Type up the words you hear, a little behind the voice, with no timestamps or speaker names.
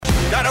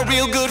got a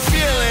real good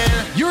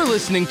feeling. You're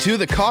listening to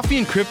the Coffee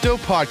and Crypto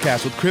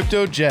Podcast with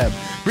Crypto Jeb,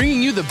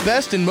 bringing you the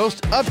best and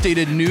most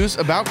updated news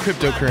about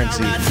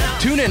cryptocurrency.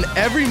 Tune in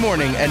every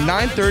morning at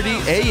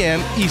 9:30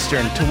 a.m.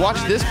 Eastern to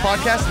watch this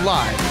podcast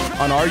live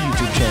on our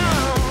YouTube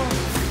channel.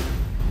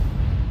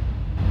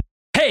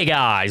 Hey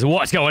guys,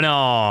 what's going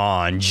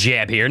on?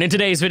 Jeb here, and in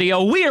today's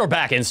video, we are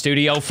back in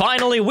studio.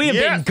 Finally, we have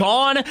been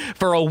gone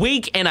for a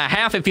week and a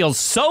half. It feels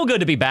so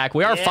good to be back.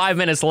 We are 5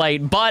 minutes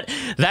late, but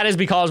that is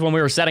because when we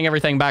were setting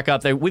everything back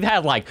up, we've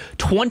had like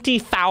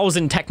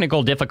 20,000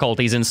 technical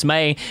difficulties, and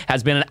Smay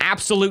has been an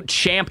absolute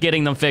champ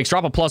getting them fixed.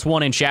 Drop a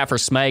 +1 in chat for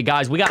Smay.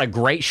 Guys, we got a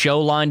great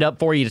show lined up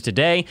for you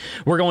today.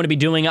 We're going to be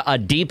doing a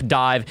deep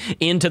dive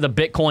into the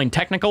Bitcoin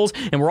technicals,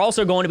 and we're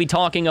also going to be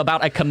talking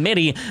about a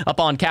committee up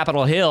on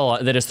Capitol Hill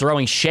that is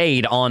throwing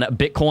shade on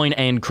Bitcoin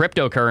and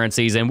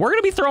cryptocurrencies, and we're going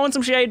to be throwing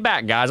some shade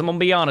back, guys. I'm going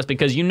to be honest,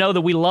 because you know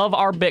that we love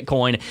our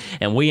Bitcoin,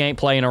 and we ain't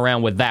playing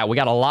around with that. We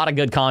got a lot of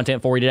good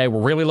content for you today.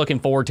 We're really looking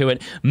forward to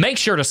it. Make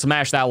sure to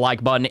smash that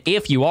like button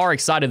if you are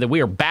excited that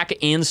we are back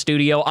in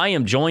studio. I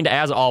am joined,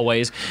 as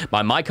always,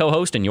 by my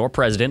co-host and your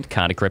president,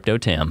 Kinda Crypto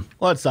Tim.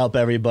 What's up,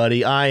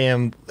 everybody?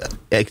 I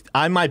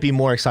might be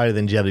more excited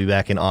than Jeb to be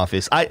back in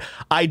office.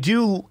 I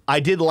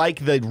did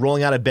like the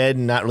rolling out of bed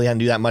and not really having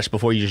to do that much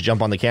before you just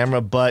jump on the camera,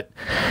 but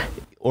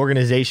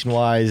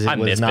organization-wise, it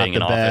was not the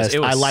best.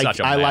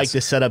 I like the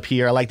setup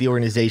here. I like the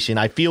organization.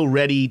 I feel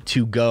ready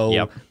to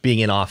go being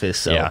in office.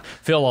 So. Yeah,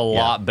 feel a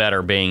lot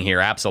better being here.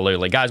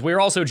 Absolutely. Guys,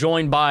 we're also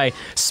joined by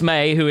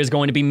Smay, who is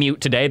going to be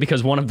mute today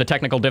because one of the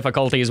technical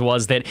difficulties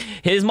was that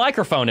his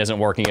microphone isn't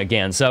working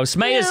again. So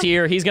Smay is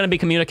here. He's going to be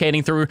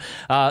communicating through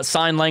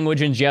sign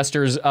language and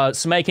gestures.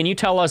 Smay, can you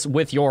tell us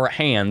with your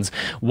hands,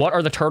 what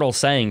are the turtles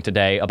saying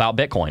today about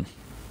Bitcoin?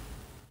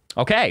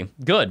 Okay,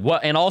 good.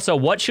 And also,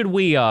 what should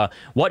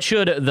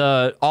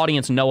the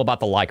audience know about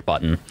the like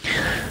button?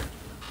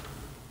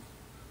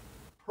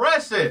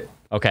 Press it.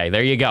 Okay,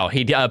 there you go.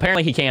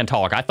 Apparently he can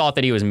talk. I thought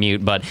that he was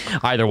mute, but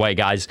either way,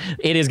 guys,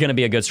 it is going to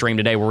be a good stream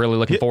today. We're really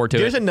looking forward to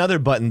it. There's another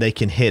button they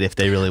can hit if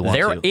they really want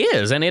to.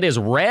 There is, and it is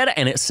red,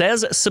 and it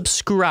says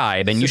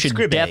subscribe, and you should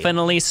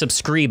definitely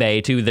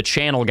subscribe to the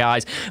channel,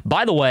 guys.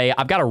 By the way,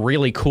 I've got a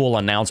really cool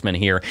announcement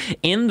here.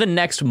 In the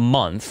next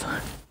month,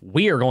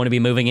 we are going to be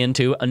moving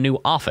into a new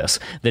office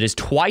that is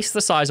twice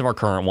the size of our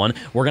current one.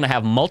 We're going to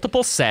have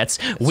multiple sets.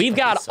 We've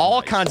got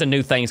all kinds of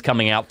new things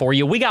coming out for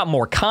you. We got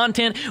more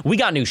content. We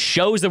got new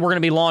shows that we're going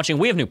to be launching.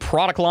 We have new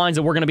product lines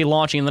that we're going to be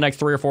launching in the next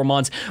 3 or 4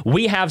 months.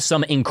 We have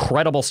some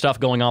incredible stuff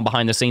going on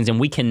behind the scenes, and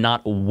we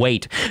cannot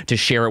wait to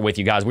share it with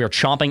you guys. We are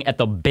chomping at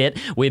the bit.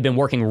 We've been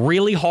working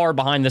really hard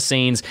behind the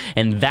scenes,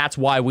 and that's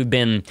why we've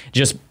been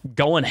just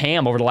going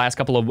ham over the last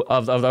couple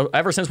of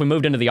ever since we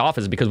moved into the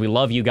office, because we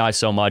love you guys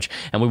so much,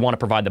 and we want to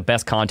provide the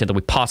best content that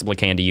we possibly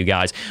can to you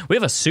guys. We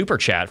have a super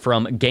chat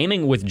from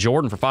Gaming with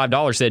Jordan for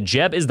 $5. Said,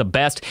 Jeb is the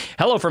best.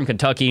 Hello from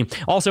Kentucky.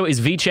 Also, is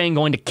VeChain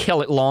going to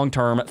kill it long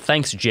term?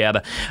 Thanks,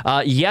 Jeb.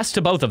 Yes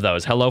to both of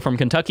those. Hello from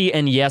Kentucky,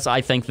 and yes, I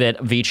think that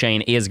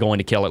VeChain is going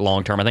to kill it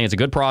long term. I think it's a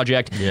good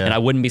project, and I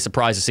wouldn't be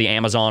surprised to see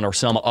Amazon or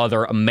some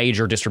other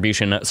major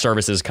distribution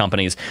services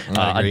companies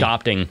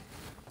adopting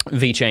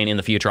VeChain in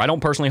the future. I don't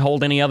personally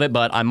hold any of it,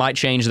 but I might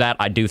change that.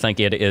 I do think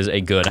it is a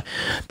good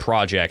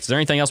project. Is there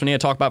anything else we need to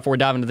talk about before we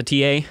dive into the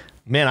TA?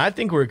 Man, I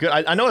think we're good.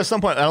 I know at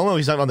some point, I don't know if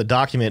he's not on the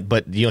document,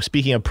 but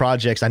speaking of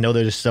projects, I know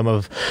there's some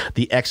of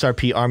the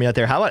XRP army out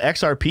there. How about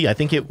XRP? I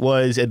think it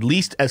was, at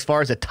least as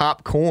far as a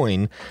top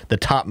coin, the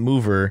top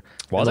mover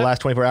in the last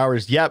 24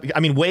 hours. Yeah, I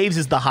mean, Waves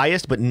is the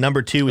highest, but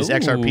number 2 is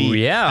XRP.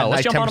 Yeah,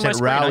 let's jump on my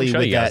screen. Rally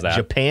with that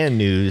Japan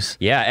news.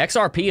 Yeah,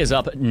 XRP is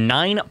up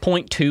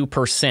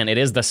 9.2%. It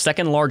is the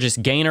second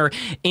largest gainer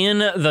in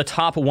the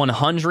top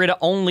 100,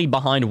 only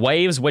behind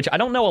Waves, which I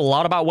don't know a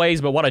lot about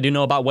Waves, but what I do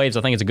know about Waves,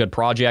 I think it's a good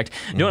project.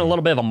 Doing a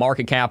little bit of a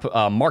market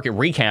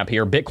recap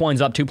here.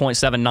 Bitcoin's up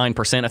 2.79%.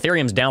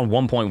 Ethereum's down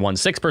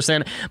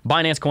 1.16%.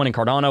 Binance Coin and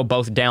Cardano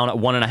both down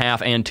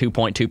 1.5% and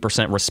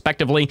 2.2%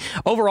 respectively.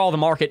 Overall, the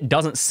market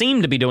doesn't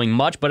seem to be doing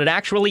much, but it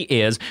actually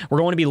is. We're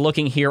going to be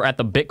looking here at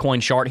the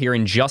Bitcoin chart here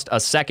in just a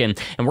second,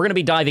 and we're going to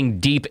be diving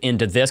deep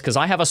into this because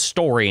I have a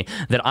story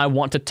that I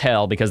want to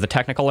tell because the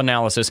technical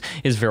analysis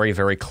is very,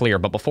 very clear.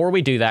 But before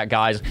we do that,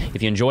 guys,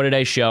 if you enjoyed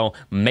today's show,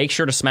 make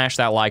sure to smash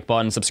that like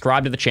button,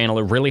 subscribe to the channel.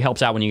 It really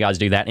helps out when you guys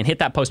do that, and hit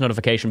that post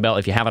notification bell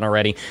if you haven't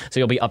already, so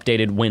you'll be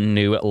updated when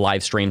new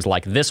live streams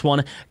like this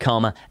one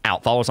come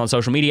out. Follow us on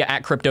social media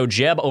at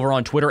CryptoJeb over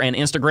on Twitter and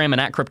Instagram, and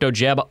at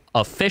CryptoJeb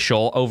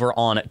Official over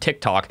on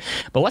TikTok.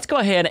 But let's go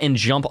ahead and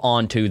jump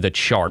onto the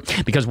chart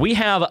because we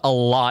have a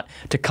lot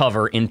to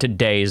cover in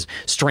today's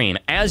stream.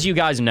 As you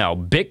guys know,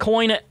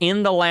 Bitcoin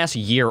in the last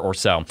year or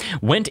so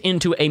went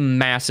into a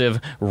massive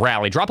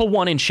rally. Drop a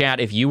 1 in chat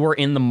if you were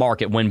in the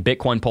market when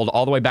Bitcoin pulled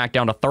all the way back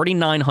down to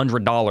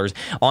 $3,900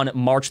 on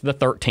March the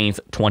 13th,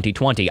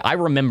 2020. I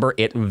remember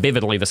it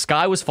vividly. The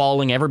sky was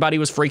falling. Everybody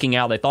was freaking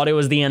out. They thought it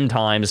was the end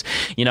times.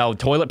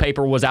 Toilet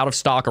paper was out of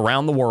stock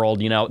around the world.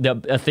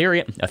 The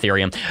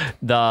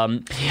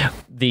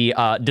the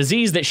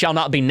disease that shall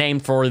not be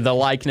named for the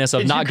likeness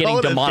of not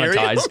getting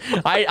demonetized.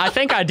 I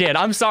think I did.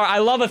 I'm sorry. I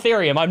love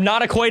Ethereum. I'm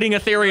not equating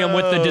Ethereum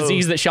with the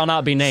disease that shall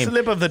not be named.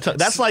 Slip of the tongue.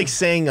 That's like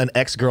saying an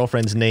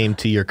ex-girlfriend's name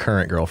to your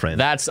current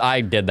girlfriend.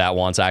 I did that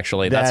once,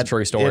 actually. That's a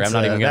true story.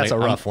 That's a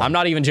rough one. I'm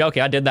not even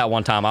joking. I did that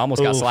one time. I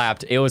almost got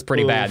slapped. It was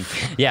pretty bad.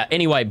 Yeah,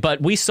 anyway,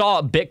 but we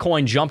saw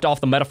Bitcoin jumped off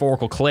the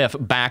metaphorical cliff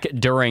back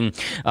during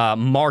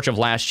March of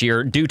last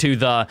year due to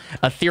the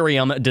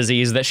Ethereum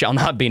disease that shall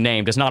not be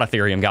named. It's not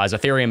Ethereum, guys.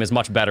 Ethereum is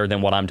much better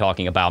than what I'm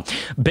talking about.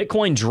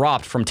 Bitcoin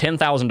dropped from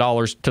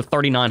 $10,000 to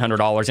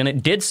 $3,900, and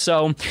it did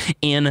so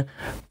in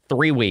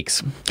 3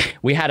 weeks.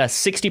 We had a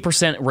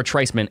 60%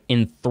 retracement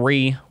in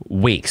 3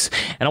 weeks.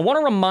 And I want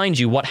to remind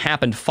you what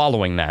happened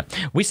following that.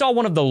 We saw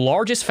one of the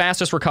largest,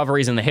 fastest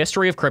recoveries in the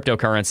history of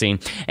cryptocurrency.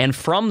 And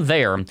from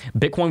there,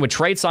 Bitcoin would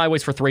trade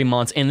sideways for 3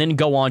 months and then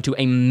go on to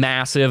a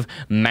massive,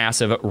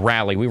 massive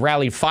rally. We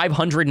rallied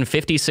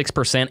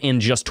 556%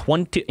 in just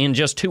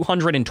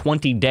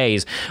 220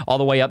 days, all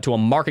the way up to a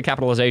market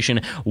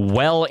capitalization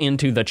well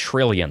into the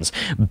trillions.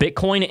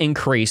 Bitcoin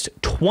increased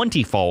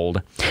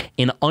 20-fold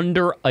in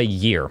under a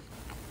year.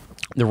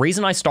 The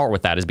reason I start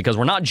with that is because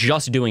we're not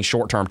just doing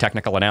short-term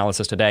technical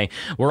analysis today.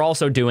 We're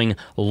also doing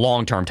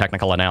long-term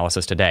technical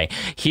analysis today.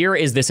 Here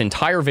is this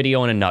entire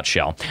video in a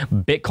nutshell.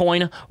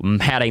 Bitcoin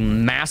had a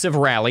massive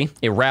rally.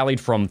 It rallied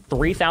from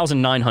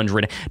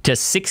 $3,900 to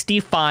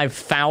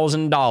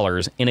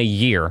 $65,000 in a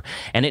year,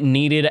 and it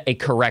needed a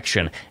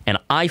correction. And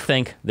I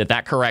think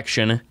that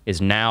correction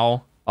is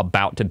now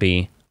about to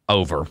be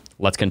over.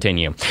 Let's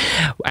continue.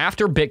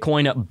 After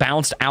Bitcoin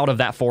bounced out of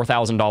that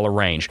 $4,000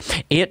 range,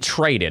 it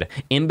traded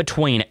in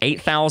between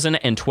 $8,000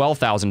 and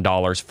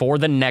 $12,000 for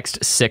the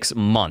next 6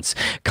 months.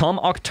 Come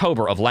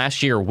October of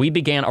last year, we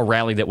began a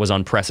rally that was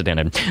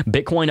unprecedented.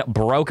 Bitcoin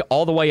broke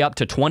all the way up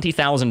to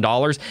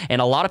 $20,000,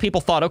 and a lot of people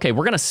thought, okay,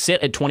 we're going to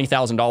sit at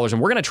 $20,000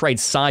 and we're going to trade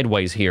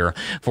sideways here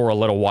for a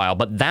little while,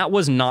 but that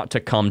was not to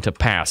come to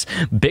pass.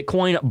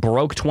 Bitcoin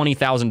broke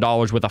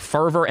 $20,000 with a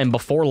fervor, and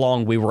before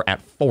long, we were at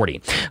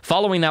 $40,000.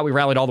 Following that, we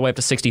rallied all the way up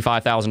to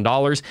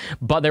 $65,000,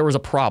 but there was a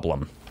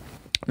problem.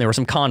 There was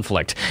some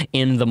conflict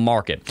in the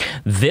market.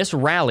 This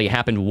rally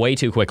happened way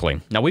too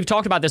quickly. Now, we've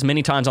talked about this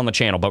many times on the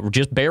channel, but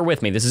just bear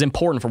with me. This is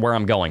important for where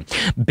I'm going.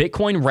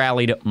 Bitcoin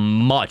rallied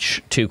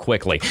much too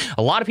quickly.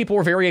 A lot of people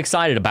were very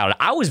excited about it.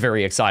 I was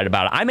very excited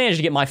about it. I managed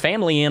to get my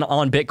family in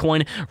on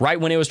Bitcoin right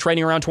when it was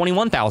trading around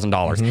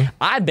 $21,000.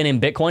 I've been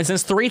in Bitcoin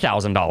since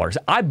 $3,000.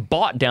 I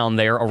bought down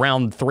there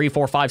around $3,000,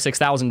 $4,000,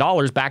 $5,000,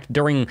 $6,000 back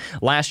during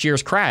last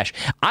year's crash.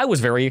 I was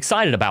very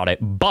excited about it,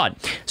 but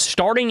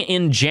starting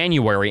in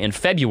January and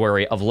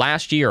February of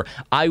last year,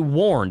 I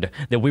warned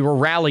that we were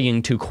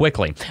rallying too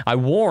quickly. I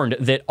warned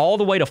that all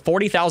the way to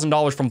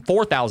 $40,000 from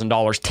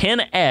 $4,000,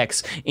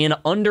 10x in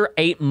under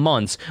 8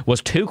 months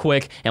was too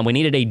quick, and we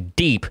needed a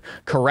deep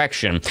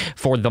correction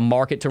for the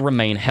market to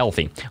remain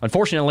healthy.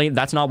 Unfortunately,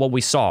 that's not what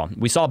we saw.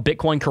 We saw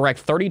Bitcoin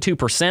correct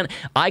 32%.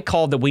 I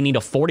called that we need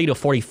a 40 to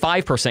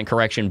 45%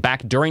 correction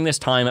back during this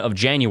time of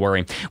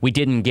January. We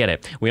didn't get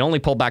it. We only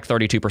pulled back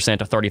 32%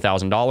 to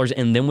 $30,000,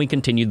 and then we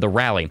continued the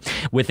rally.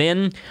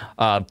 Within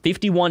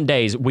 51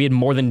 days, we had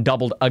more than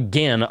doubled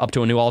again up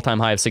to a new all-time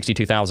high of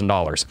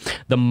 $62,000.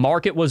 The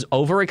market was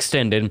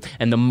overextended,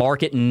 and the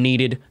market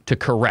needed to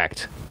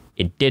correct.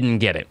 It didn't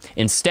get it.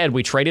 Instead,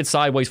 we traded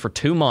sideways for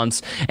 2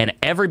 months, and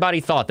everybody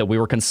thought that we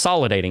were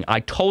consolidating. I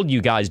told you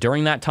guys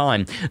during that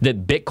time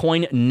that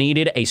Bitcoin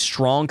needed a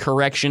strong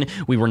correction.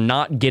 We were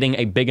not getting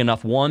a big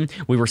enough one.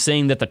 We were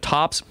seeing that the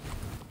tops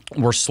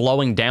were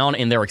slowing down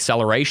in their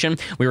acceleration.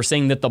 We were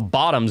seeing that the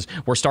bottoms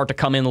were start to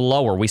come in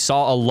lower. We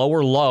saw a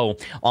lower low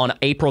on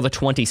April the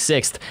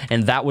 26th,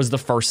 and that was the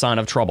first sign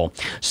of trouble.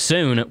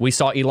 Soon, we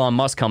saw Elon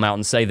Musk come out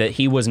and say that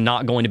he was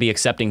not going to be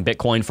accepting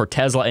Bitcoin for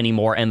Tesla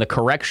anymore, and the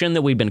correction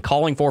that we've been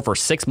calling for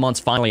 6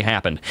 months finally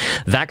happened.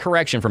 That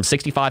correction from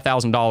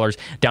 $65,000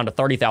 down to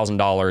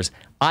 $30,000,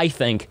 I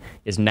think,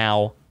 is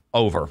now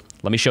over.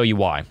 Let me show you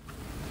why.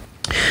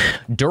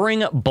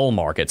 During bull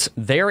markets,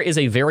 there is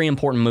a very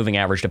important moving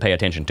average to pay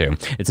attention to.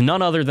 It's none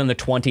other than the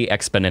 20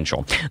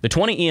 exponential. The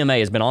 20 EMA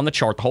has been on the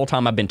chart the whole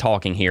time I've been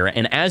talking here,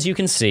 and as you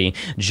can see,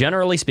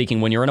 generally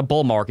speaking, when you're in a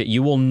bull market,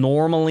 you will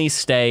normally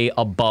stay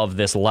above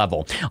this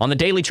level. On the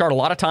daily chart, a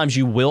lot of times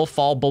you will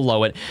fall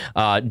below it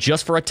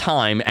just for a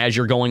time as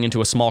you're going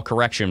into a small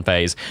correction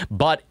phase,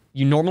 but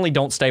you normally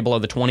don't stay below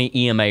the 20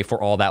 EMA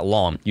for all that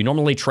long. You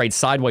normally trade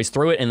sideways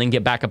through it and then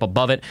get back up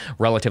above it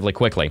relatively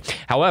quickly.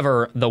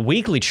 However, the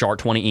weekly chart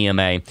 20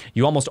 EMA,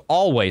 you almost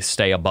always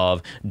stay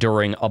above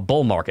during a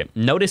bull market.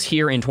 Notice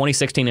here in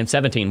 2016 and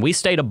 17, we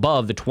stayed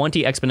above the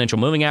 20 exponential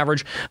moving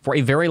average for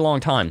a very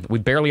long time. We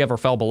barely ever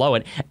fell below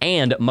it.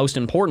 And most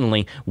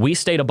importantly, we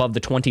stayed above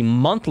the 20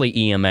 monthly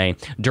EMA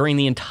during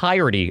the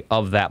entirety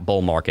of that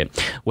bull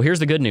market. Well, here's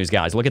the good news,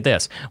 guys. Look at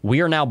this.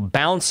 We are now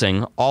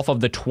bouncing off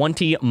of the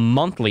 20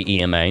 monthly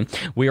EMA.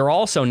 We are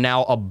also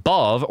now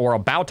above, or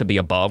about to be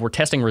above, we're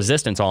testing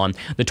resistance on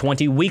the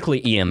 20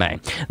 weekly EMA.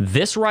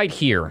 This right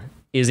here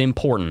is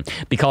important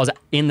because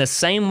in the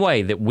same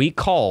way that we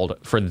called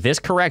for this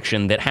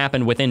correction that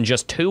happened within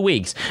just 2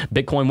 weeks,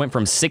 Bitcoin went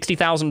from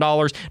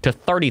 $60,000 to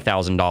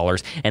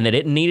 $30,000, and that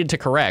it needed to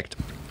correct,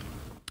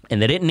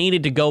 and that it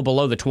needed to go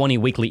below the 20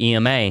 weekly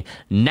EMA.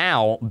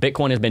 Now,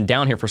 Bitcoin has been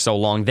down here for so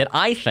long that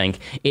I think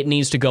it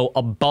needs to go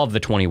above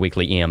the 20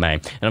 weekly EMA.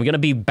 And I'm going to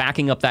be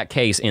backing up that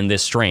case in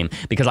this stream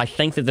because I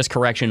think that this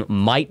correction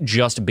might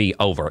just be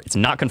over. It's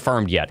not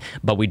confirmed yet,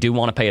 but we do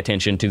want to pay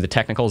attention to the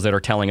technicals that are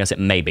telling us it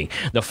may be.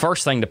 The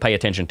first thing to pay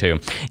attention to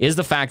is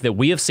the fact that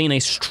we have seen a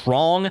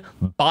strong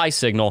buy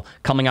signal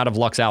coming out of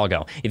Lux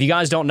Algo. If you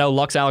guys don't know,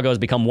 Lux Algo has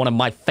become one of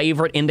my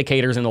favorite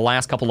indicators in the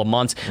last couple of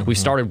months. We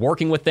started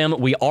working with them.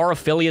 We are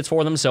affiliates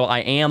for them, so I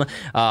am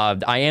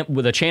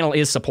the channel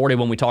is supported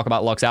when we talk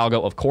about Lux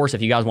Algo. Of course,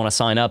 if you guys want to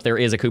sign up, there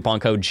is a coupon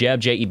code JEB,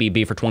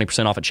 J-E-B-B, for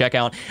 20% off at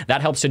checkout.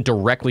 That helps to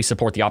directly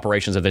support the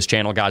operations of this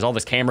channel, guys. All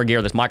this camera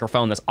gear, this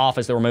microphone, this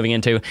office that we're moving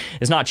into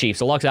is not cheap,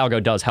 so Lux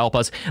Algo does help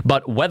us,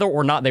 but whether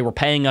or not they were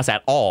paying us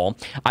at all,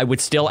 I would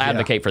still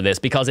advocate for this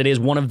because it is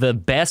one of the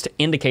best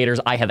indicators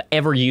I have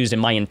ever used in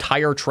my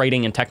entire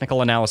trading and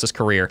technical analysis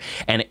career,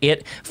 and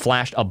it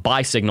flashed a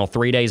buy signal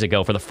 3 days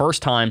ago for the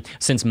first time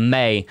since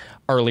May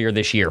earlier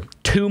this year.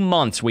 2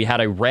 months we had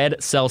a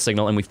red sell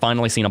signal and we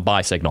finally seen a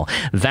buy signal.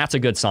 That's a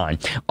good sign.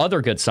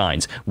 Other good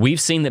signs,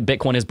 we've seen that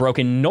Bitcoin has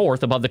broken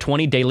north above the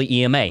 20 daily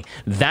EMA.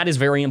 That is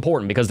very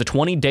important because the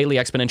 20 daily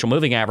exponential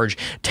moving average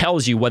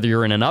tells you whether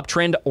you're in an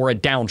uptrend or a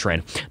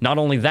downtrend. Not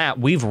only that,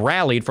 we've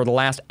rallied for the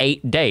last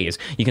 8 days.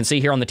 You can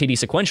see here on the TD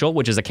sequential,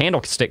 which is a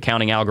candlestick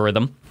counting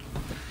algorithm,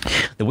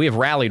 that we have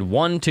rallied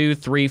 1, 2,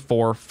 3,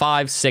 4,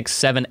 5, 6,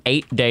 7,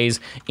 8 days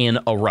in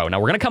a row. Now,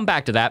 we're going to come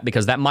back to that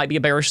because that might be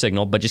a bearish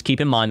signal, but just keep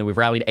in mind that we've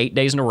rallied 8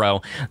 days in a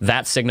row.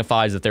 That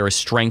signifies that there is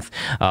strength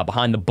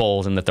behind the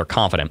bulls and that they're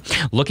confident.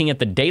 Looking at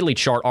the daily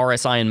chart,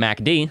 RSI and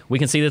MACD, we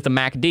can see that the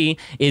MACD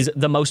is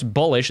the most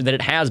bullish that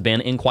it has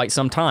been in quite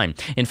some time.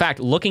 In fact,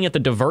 looking at the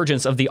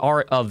divergence of the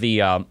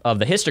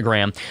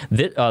histogram,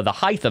 the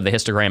height of the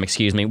histogram,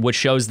 excuse me, which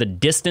shows the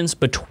distance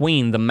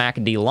between the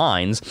MACD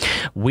lines,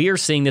 we are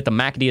seeing that the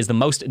MACD is the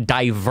most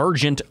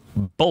divergent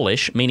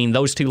bullish, meaning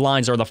those two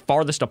lines are the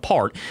farthest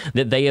apart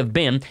that they have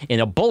been in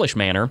a bullish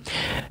manner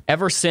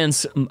ever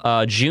since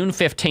June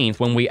 15th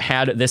when we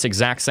had this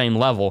exact same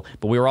level,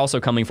 but we were also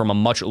coming from a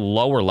much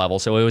lower level,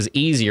 so it was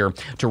easier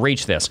to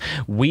reach this.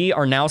 We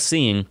are now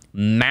seeing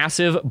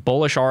massive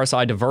bullish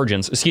RSI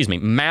divergence,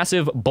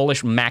 massive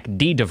bullish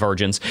MACD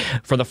divergence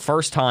for the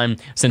first time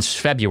since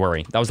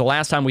February. That was the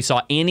last time we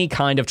saw any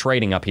kind of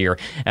trading up here,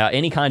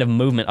 any kind of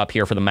movement up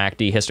here for the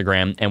MACD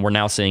histogram, and we're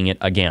now seeing it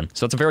again.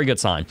 So it's a very good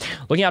sign.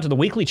 Looking out to the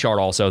weekly chart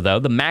also, though,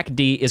 the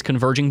MACD is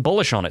converging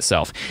bullish on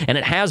itself, and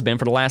it has been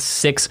for the last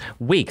 6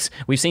 weeks.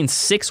 We've seen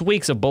 6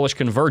 weeks of bullish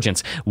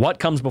convergence. What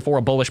comes before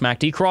a bullish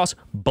MACD cross?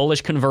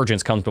 Bullish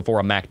convergence comes before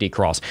a MACD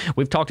cross.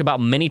 We've talked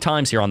about many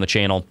times here on the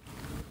channel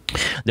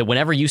that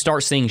whenever you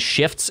start seeing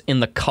shifts in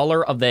the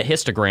color of the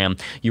histogram,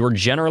 you are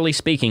generally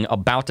speaking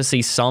about to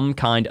see some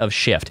kind of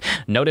shift.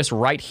 Notice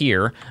right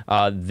here,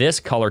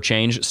 this color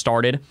change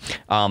started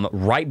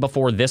right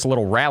before this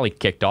little rally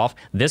kicked off.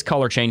 This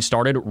color change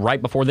started right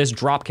before this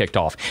drop kicked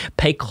off.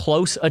 Pay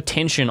close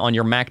attention on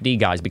your MACD,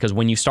 guys, because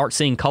when you start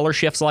seeing color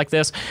shifts like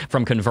this,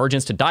 from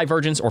convergence to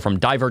divergence or from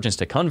divergence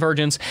to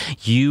convergence,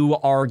 you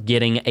are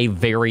getting a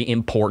very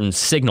important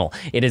signal.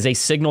 It is a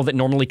signal that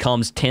normally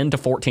comes 10 to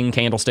 14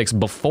 candlesticks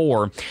before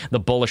the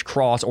bullish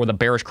cross or the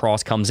bearish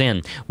cross comes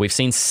in. We've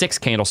seen 6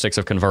 candlesticks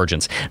of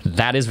convergence.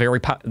 That is very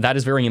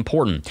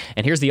important.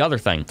 And here's the other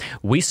thing.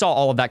 We saw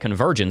all of that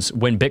convergence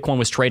when Bitcoin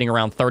was trading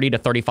around $30,000 to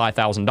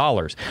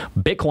 $35,000.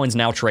 Bitcoin's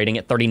now trading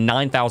at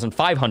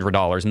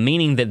 $39,500,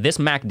 meaning that this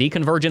MACD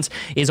convergence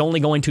is only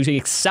going to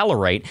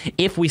accelerate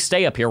if we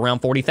stay up here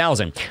around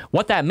 $40,000.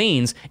 What that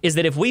means is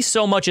that if we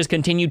so much as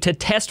continue to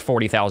test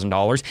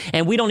 $40,000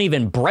 and we don't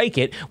even break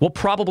it, we'll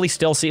probably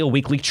still see a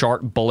weekly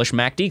chart bullish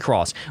MACD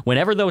cross.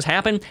 Whenever those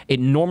happen, it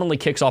normally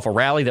kicks off a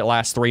rally that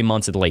lasts 3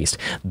 months at least.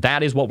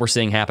 That is what we're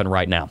seeing happen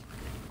right now.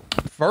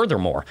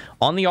 Furthermore,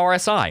 on the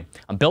RSI,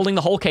 I'm building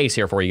the whole case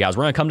here for you guys.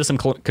 We're going to come to some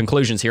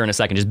conclusions here in a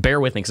second. Just bear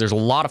with me because there's a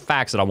lot of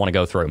facts that I want to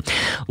go through.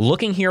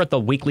 Looking here at the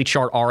weekly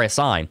chart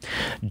RSI,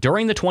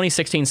 during the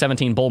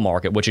 2016-17 bull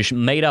market, which is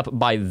made up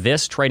by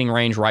this trading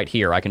range right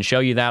here, I can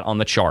show you that on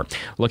the chart.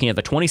 Looking at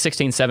the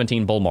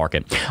 2016-17 bull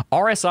market,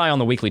 RSI on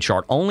the weekly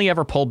chart only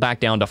ever pulled back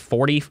down to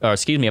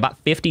about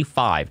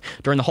 55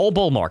 during the whole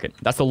bull market.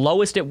 That's the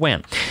lowest it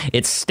went.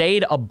 It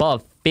stayed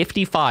above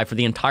 55 for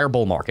the entire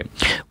bull market.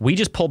 We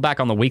just pulled back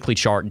on the weekly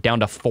chart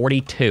down to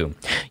 42.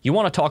 You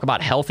want to talk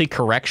about healthy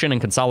correction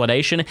and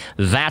consolidation?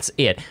 That's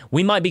it.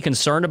 We might be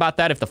concerned about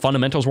that if the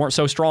fundamentals weren't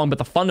so strong, but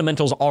the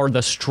fundamentals are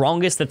the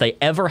strongest that they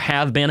ever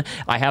have been.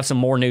 I have some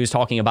more news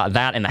talking about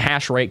that and the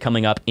hash rate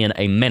coming up in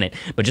a minute,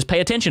 but just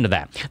pay attention to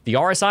that. The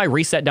RSI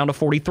reset down to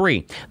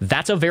 43.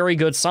 That's a very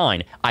good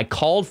sign. I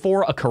called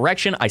for a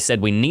correction. I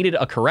said we needed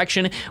a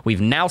correction.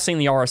 We've now seen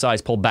the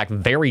RSIs pull back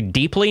very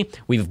deeply.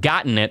 We've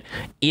gotten it.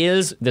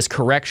 Is this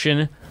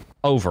correction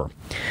over?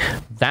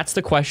 That's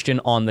the question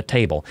on the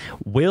table.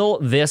 Will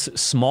this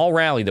small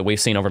rally that we've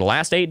seen over the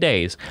last 8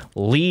 days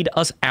lead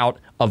us out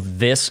of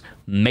this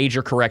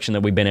major correction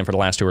that we've been in for the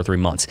last 2 or 3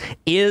 months?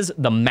 Is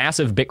the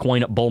massive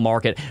Bitcoin bull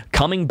market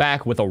coming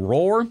back with a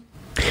roar?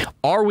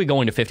 Are we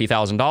going to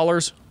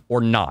 $50,000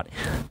 or not?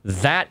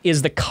 That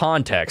is the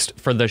context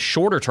for the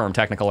shorter term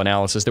technical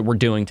analysis that we're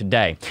doing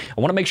today.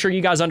 I want to make sure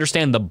you guys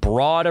understand the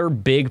broader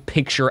big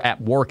picture at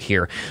work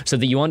here so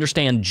that you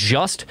understand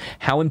just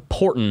how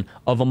important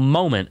of a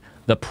moment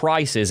the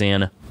price is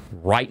in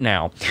right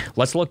now.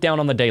 Let's look down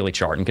on the daily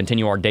chart and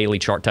continue our daily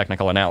chart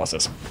technical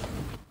analysis.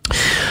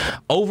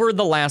 Over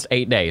the last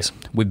 8 days,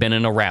 we've been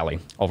in a rally.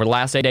 Over the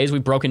last 8 days,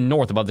 we've broken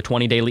north above the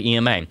 20-daily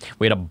EMA.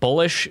 We had a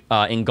bullish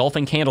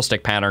engulfing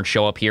candlestick pattern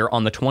show up here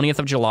on the 20th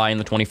of July and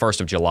the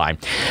 21st of July.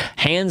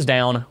 Hands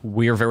down,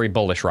 we're very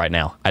bullish right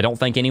now. I don't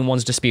think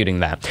anyone's disputing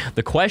that.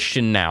 The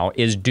question now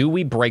is, do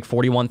we break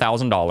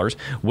 $41,000,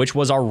 which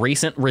was our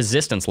recent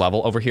resistance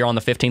level over here on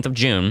the 15th of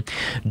June?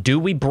 Do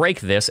we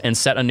break this and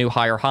set a new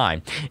higher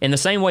high? In the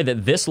same way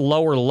that this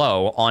lower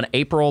low on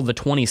April the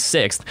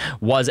 26th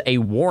was a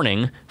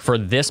warning for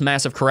this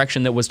massive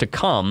correction that was to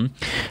come,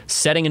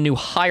 setting a new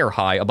higher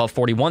high above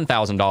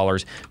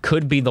 $41,000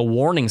 could be the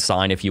warning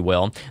sign, if you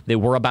will, that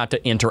we're about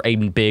to enter a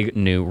big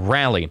new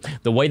rally.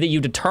 The way that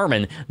you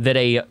determine that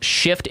a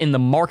shift in the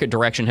market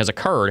direction has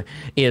occurred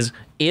is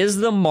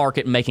the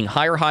market making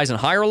higher highs and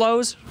higher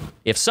lows?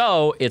 If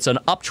so, it's an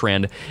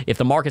uptrend. If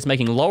the market's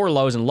making lower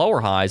lows and lower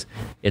highs,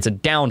 it's a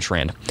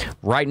downtrend.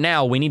 Right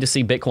now, we need to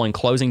see Bitcoin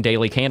closing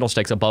daily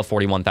candlesticks above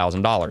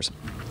 $41,000.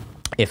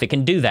 If it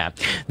can do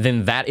that,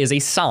 then that is a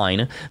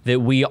sign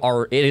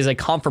that it is a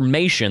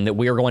confirmation that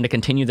we are going to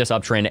continue this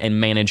uptrend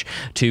and manage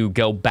to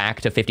go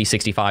back to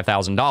 $50,000,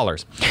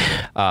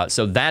 $60,000.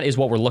 So that is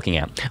what we're looking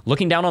at.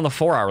 Looking down on the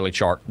 4-hourly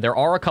chart, there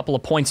are a couple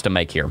of points to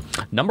make here.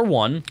 Number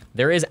one,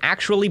 there is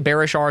actually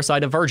bearish RSI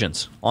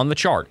divergence on the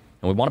chart.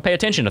 And we want to pay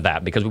attention to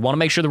that because we want to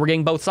make sure that we're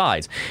getting both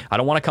sides. I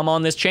don't want to come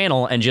on this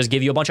channel and just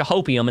give you a bunch of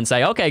hopium and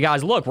say, okay,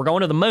 guys, look, we're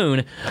going to the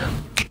moon.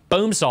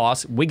 Boom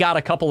sauce. We got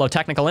a couple of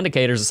technical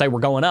indicators that say we're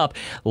going up.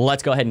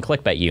 Let's go ahead and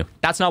clickbait you.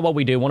 That's not what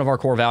we do. One of our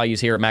core values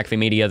here at McAfee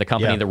Media, the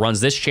company that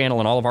runs this channel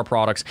and all of our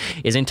products,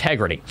 is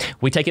integrity.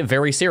 We take it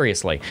very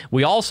seriously.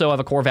 We also have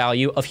a core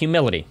value of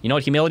humility. You know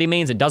what humility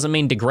means? It doesn't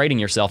mean degrading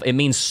yourself. It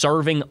means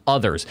serving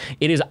others.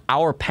 It is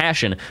our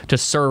passion to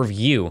serve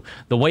you.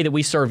 The way that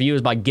we serve you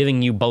is by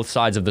giving you both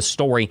sides of the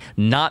story.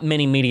 Not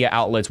many media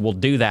outlets will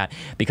do that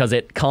because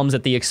it comes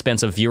at the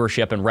expense of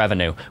viewership and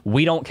revenue.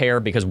 We don't care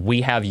because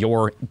we have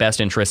your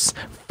best interests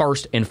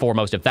first and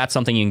foremost. If that's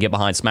something you can get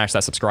behind, smash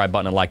that subscribe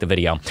button and like the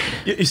video.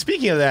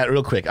 Speaking of that,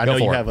 real quick, I know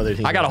you have other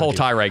things. I got a whole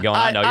tirade going.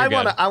 I know you're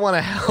good. I want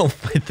to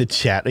help with the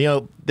chat. You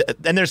know,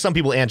 and there's some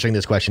people answering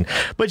this question.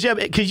 But Jeb,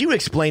 could you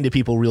explain to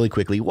people really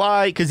quickly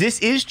why? Because this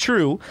is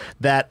true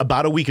that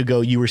about a week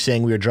ago you were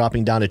saying we were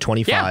dropping down to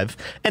 25,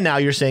 and now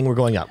you're saying we're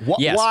going up.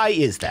 Yes. Why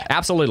is that?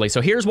 Absolutely. So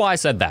here's why I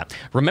said that.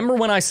 Remember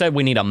when I said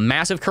we need a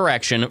massive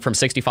correction from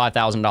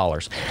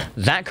 $65,000?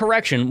 That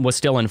correction was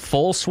still in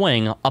full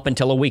swing up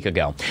until a week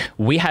ago.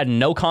 We had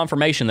no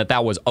confirmation that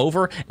that was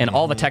over, and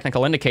all the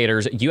technical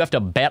indicators, you have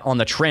to bet on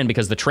the trend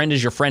because the trend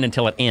is your friend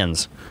until it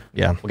ends.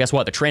 Yeah. Well, guess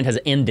what? The trend has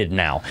ended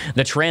now.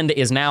 The trend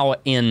is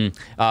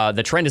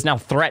now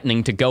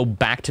threatening to go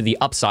back to the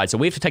upside. So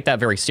we have to take that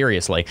very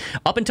seriously.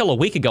 Up until a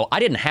week ago,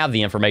 I didn't have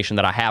the information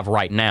that I have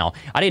right now.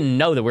 I didn't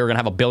know that we were going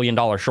to have $1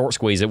 billion short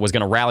squeeze that was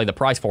going to rally the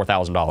price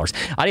 $4,000.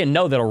 I didn't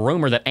know that a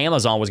rumor that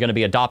Amazon was going to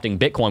be adopting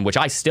Bitcoin, which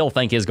I still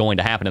think is going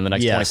to happen in the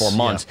next 24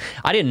 months.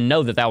 Yeah. I didn't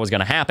know that that was going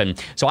to happen.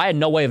 So I had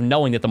no way of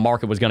knowing that the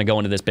market was going to go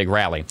into this big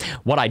rally.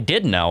 What I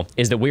did know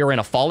is that we were in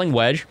a falling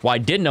wedge. What I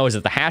did know is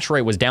that the hash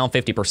rate was down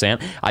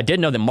 50%. I did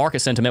know that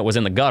market sentiment was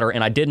in the gutter,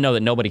 and I did know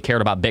that nobody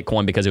cared about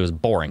Bitcoin because it was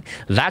boring.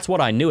 That's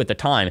what I knew at the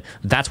time.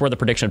 That's where the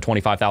prediction of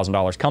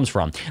 $25,000 comes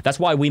from. That's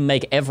why we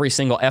make every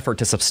single effort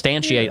to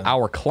substantiate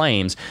our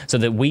claims so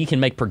that we can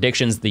make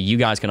predictions that you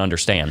guys can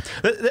understand.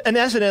 And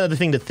that's another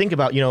thing to think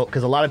about, you know,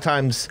 because a lot of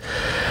times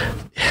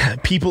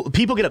people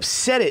get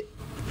upset at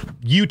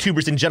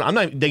YouTubers in general.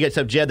 They get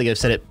upset at Jed, they get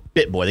upset at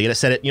BitBoy, they get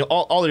upset at, you know,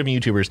 all the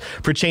different YouTubers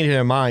for changing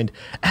their mind.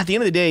 At the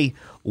end of the day,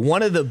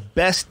 one of the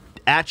best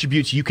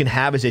attributes you can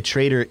have as a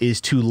trader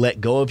is to let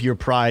go of your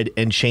pride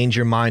and change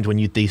your mind when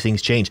these things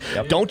change.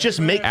 Yep. Don't just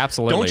make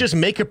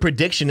a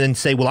prediction and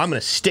say, well, I'm going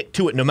to stick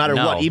to it no matter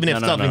what, even if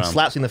something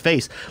slaps you in the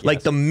face. Yes.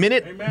 Like the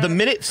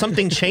minute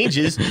something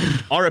changes,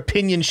 our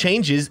opinion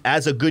changes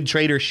as a good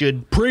trader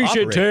should preach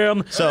operate. It,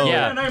 Tim. So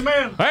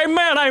amen.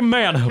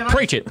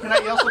 Preach it. Can I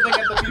yell something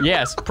at the people?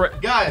 Yes.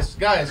 Guys,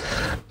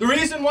 the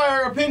reason why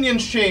our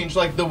opinions change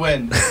like the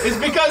wind is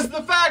because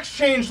the facts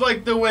change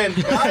like the wind.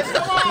 Guys,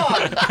 come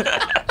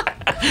on.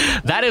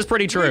 That is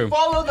pretty true.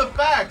 Follow the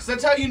facts.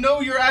 That's how you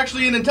know you're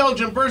actually an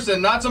intelligent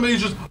person, not somebody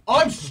who's just,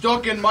 I'm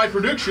stuck in my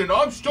prediction,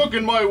 I'm stuck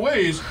in my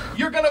ways.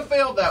 You're going to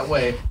fail that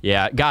way.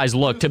 Yeah, guys,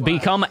 look, to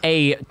become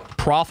a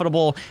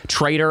profitable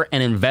trader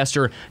and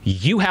investor,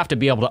 you have to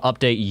be able to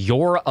update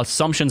your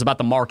assumptions about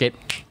the market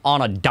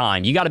on a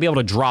dime. You got to be able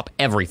to drop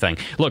everything.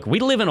 Look, we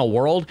live in a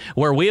world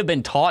where we have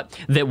been taught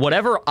that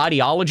whatever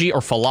ideology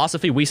or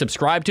philosophy we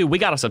subscribe to, we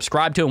got to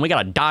subscribe to, and we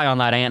got to die on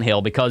that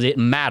anthill because it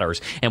matters,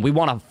 and we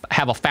want to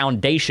have a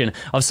foundation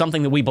of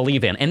something that we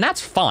believe in, and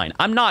that's fine.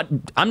 I'm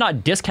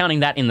not discounting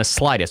that in the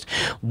slightest.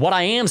 What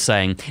I am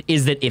saying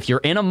is that if you're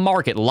in a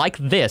market like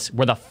this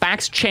where the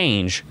facts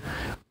change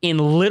in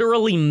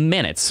literally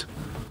minutes,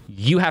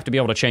 you have to be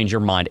able to change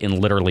your mind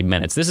in literally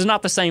minutes. This is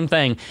not the same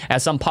thing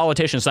as some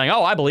politician saying,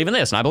 oh, I believe in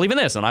this, and I believe in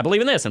this, and I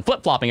believe in this, and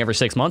flip-flopping every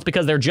 6 months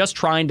because they're just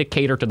trying to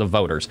cater to the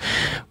voters.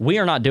 We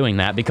are not doing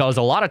that because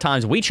a lot of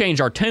times we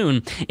change our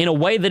tune in a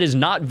way that is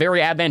not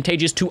very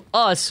advantageous to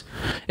us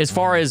as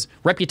far as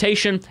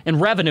reputation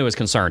and revenue is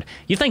concerned.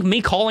 You think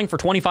me calling for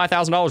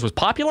 $25,000 was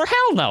popular?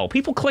 Hell no.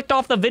 People clicked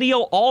off the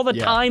video all the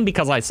time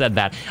because I said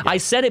that. I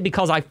said it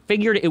because I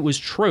figured it was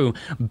true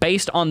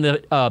based on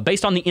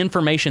the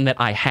information that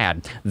I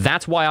had.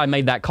 That's why I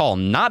made that call,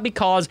 not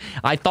because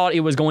I thought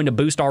it was going to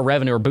boost our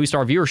revenue or boost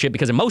our viewership,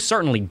 because it most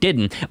certainly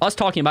didn't. Us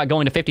talking about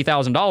going to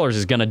 $50,000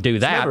 is going to do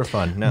that. It's never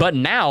fun. No. But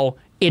now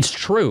it's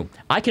true.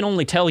 I can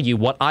only tell you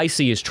what I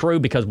see is true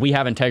because we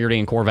have integrity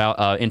and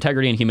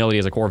integrity and humility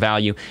as a core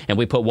value, and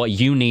we put what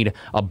you need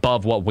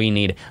above what we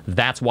need.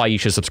 That's why you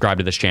should subscribe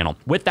to this channel.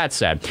 With that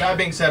said,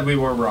 we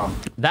were wrong.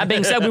 That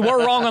being said, we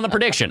were wrong on the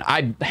prediction.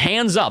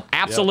 Hands up,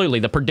 absolutely.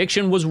 Yep. The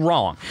prediction was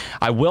wrong.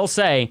 I will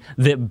say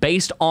that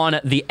based on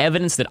the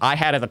evidence that I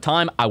had at the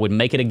time, I would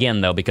make it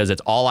again, though, because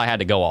it's all I had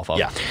to go off of.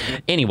 Yeah.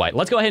 Anyway,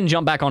 let's go ahead and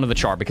jump back onto the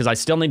chart because I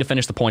still need to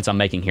finish the points I'm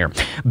making here.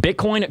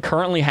 Bitcoin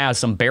currently has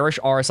some bearish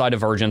RSI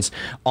divergence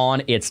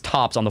on its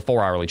tops on the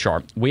 4-hourly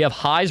chart. We have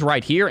highs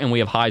right here and we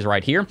have highs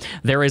right here.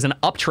 There is an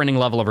uptrending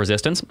level of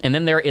resistance, and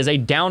then there is a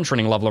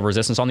downtrending level of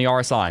resistance on the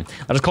RSI.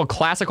 That is called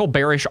classical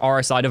bearish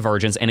RSI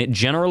divergence, and it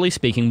generally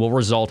speaking will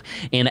result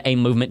in a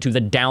movement to the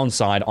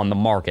downside on the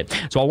market.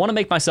 So I want to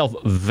make myself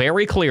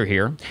very clear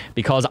here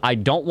because I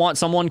don't want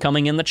someone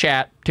coming in the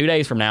chat 2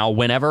 days from now,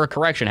 whenever a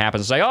correction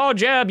happens, to say, oh,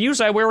 Jeb, you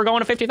said we were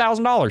going to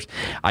 $50,000.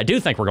 I do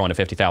think we're going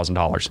to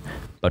 $50,000.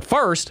 But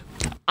first,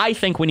 I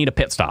think we need a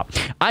pit stop.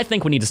 I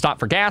think we need to stop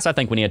for gas. I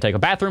think we need to take a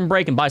bathroom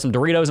break and buy some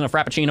Doritos and a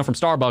Frappuccino from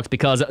Starbucks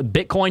because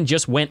Bitcoin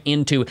just went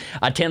into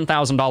a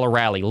 $10,000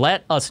 rally.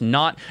 Let us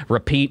not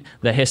repeat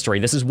the history.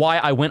 This is why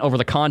I went over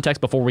the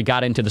context before we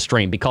got into the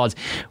stream, because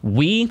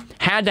we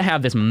had to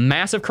have this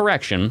massive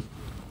correction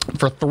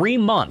for 3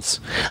 months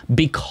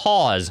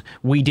because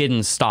we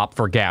didn't stop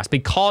for gas,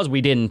 because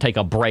we didn't take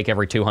a break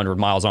every 200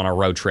 miles on our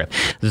road trip.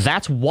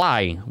 That's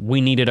why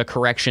we needed a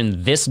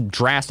correction this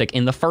drastic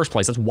in the first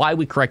place. That's why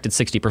we corrected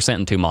 60%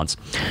 in 2 months.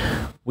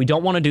 We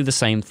don't want to do the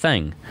same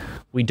thing.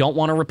 We don't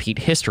want to repeat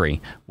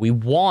history. We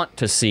want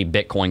to see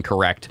Bitcoin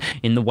correct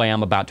in the way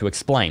I'm about to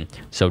explain.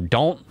 So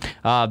don't,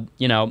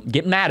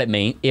 get mad at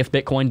me if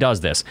Bitcoin does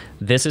this.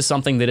 This is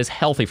something that is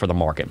healthy for the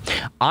market.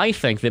 I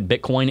think that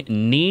Bitcoin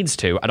needs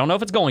to, I don't know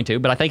if it's going to,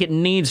 but I think it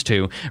needs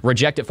to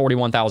reject at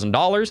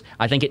 $41,000.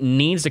 I think it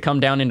needs to come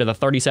down into the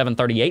 $37,000,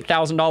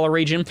 $38,000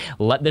 region.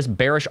 Let this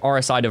bearish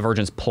RSI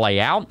divergence play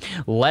out.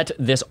 Let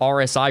this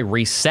RSI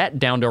reset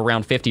down to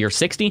around 50 or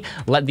 60.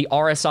 Let the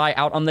RSI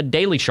out on the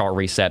daily chart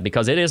reset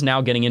because it is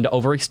now getting into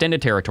overextended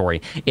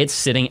territory. It's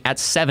sitting at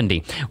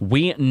 70.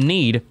 We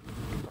need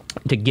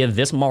to give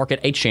this market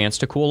a chance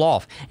to cool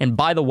off. And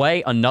by the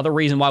way, another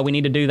reason why we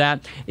need to do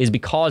that is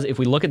because if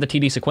we look at the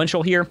TD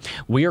sequential here,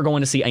 we are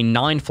going to see a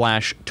 9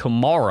 flash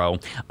tomorrow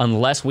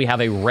unless we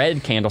have a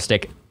red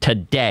candlestick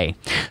today.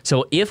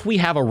 So if we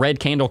have a red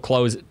candle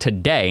close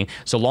today,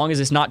 so long as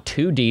it's not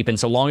too deep and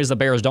so long as the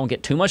bears don't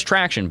get too much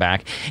traction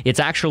back, it's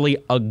actually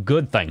a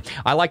good thing.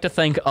 I like to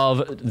think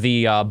of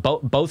the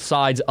both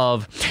sides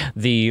of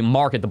the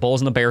market, the bulls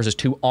and the bears, as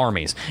two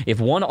armies. If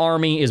one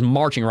army is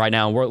marching right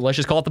now, let's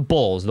just call it the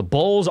bulls. The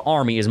bulls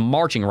army is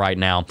marching right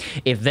now.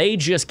 If they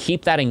just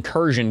keep that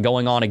incursion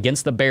going on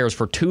against the bears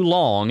for too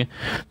long,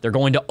 they're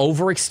going to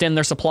overextend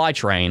their supply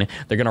train.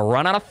 They're going to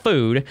run out of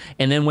food,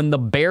 and then when the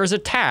bears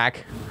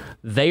attack,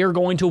 they are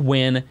going to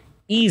win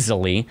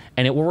easily,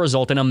 and it will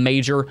result in a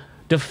major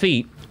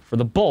defeat for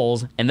the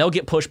bulls, and they'll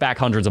get pushed back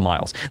hundreds of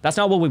miles. That's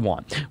not what we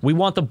want. We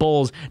want the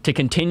bulls to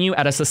continue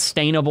at a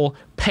sustainable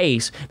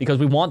pace because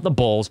we want the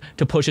bulls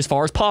to push as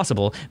far as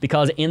possible,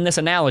 because in this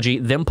analogy,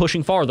 them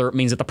pushing farther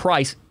means that the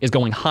price is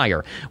going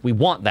higher. We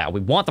want that. We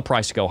want the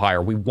price to go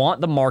higher. We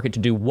want the market to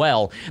do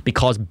well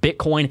because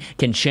Bitcoin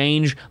can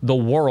change the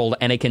world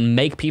and it can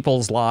make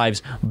people's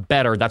lives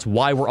better. That's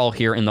why we're all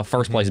here in the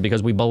first place,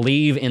 because we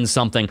believe in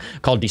something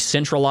called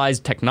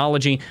decentralized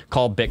technology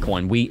called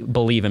Bitcoin. We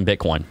believe in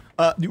Bitcoin.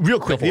 Real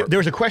quick, there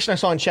was a question I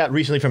saw in chat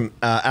recently from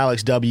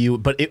Alex W.,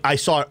 but I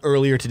saw it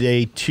earlier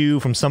today,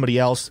 too, from somebody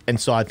else, and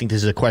so I think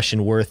this is a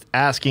question worth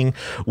asking.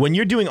 When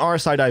you're doing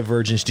RSI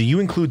divergence, do you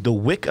include the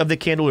wick of the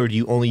candle, or do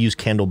you only use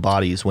candle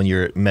bodies when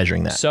you're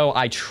measuring that? So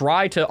I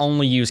try to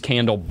only use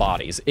candle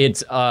bodies.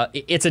 It's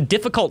a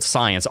difficult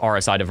science,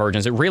 RSI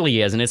divergence. It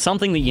really is, and it's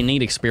something that you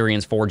need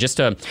experience for. Just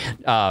to,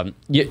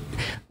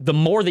 the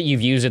more that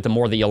you've used it, the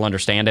more that you'll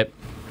understand it.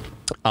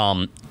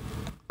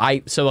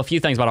 So a few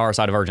things about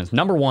RSI divergence.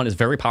 Number one, is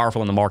very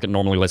powerful and the market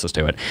normally listens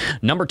to it.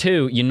 Number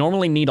two, you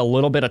normally need a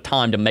little bit of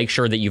time to make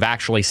sure that you've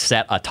actually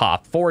set a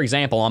top. For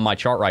example, on my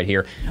chart right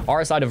here,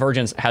 RSI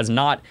divergence has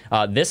not,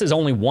 this is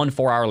only one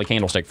 4-hourly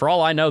candlestick. For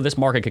all I know, this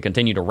market could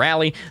continue to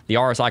rally. The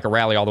RSI could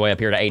rally all the way up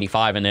here to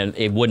 85, and then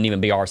it wouldn't even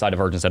be RSI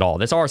divergence at all.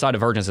 This RSI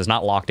divergence is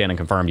not locked in and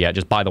confirmed yet,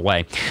 just by the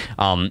way.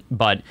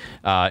 But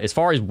as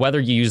far as whether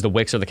you use the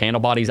wicks or the candle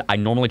bodies, I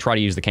normally try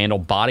to use the candle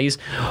bodies.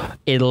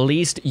 At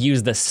least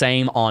use the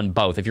same on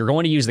both. If you're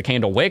going to use the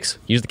candle wicks,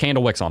 use the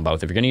candle wicks on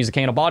both. If you're going to use the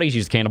candle bodies,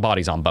 use the candle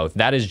bodies on both.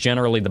 That is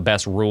generally the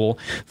best rule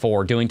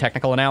for doing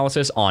technical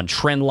analysis on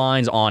trend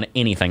lines, on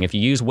anything. If you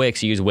use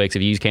wicks, use wicks.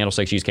 If you use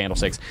candlesticks, use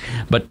candlesticks.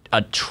 But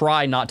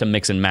try not to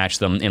mix and match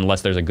them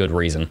unless there's a good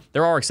reason.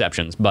 There are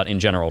exceptions, but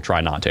in general,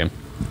 try not to.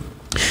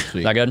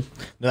 Sweet. Is that good?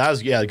 No, that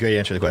was a great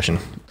answer to the question.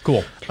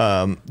 Cool.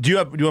 Do you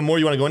have more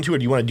you want to go into, or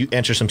do you want to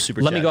answer some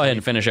super chats? Let me go ahead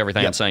and finish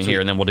everything I'm saying here,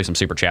 and then we'll do some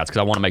super chats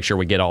because I want to make sure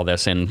we get all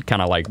this in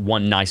kind of like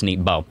one nice,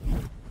 neat bow.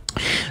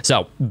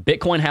 So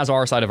Bitcoin has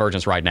RSI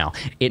divergence right now.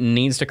 It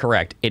needs to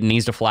correct. It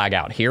needs to flag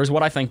out. Here's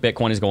what I think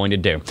Bitcoin is going to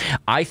do.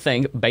 I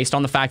think based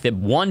on the fact that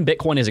one,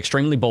 Bitcoin is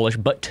extremely bullish,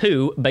 but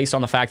two, based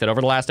on the fact that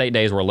over the last 8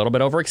 days we're a little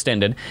bit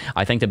overextended,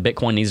 I think that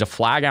Bitcoin needs to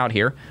flag out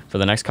here for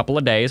the next couple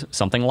of days,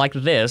 something like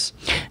this.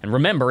 And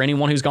remember,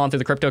 anyone who's gone through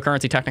the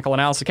Cryptocurrency Technical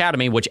Analysis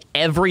Academy, which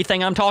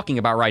everything I'm talking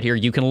about right here,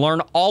 you can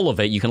learn all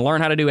of it. You can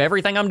learn how to do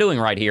everything I'm doing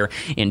right here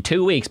in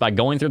 2 weeks by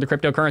going through the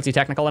Cryptocurrency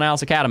Technical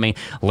Analysis Academy.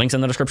 Links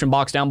in the description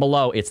box down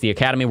below. It's the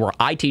academy where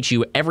I teach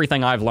you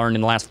everything I've learned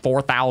in the last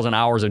 4,000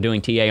 hours of doing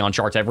TA on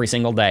charts every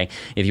single day.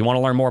 If you want to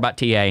learn more about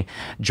TA,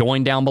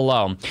 join down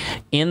below.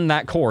 In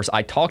that course,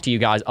 I talk to you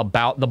guys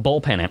about the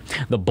bull pennant.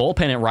 The bull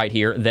pennant right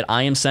here that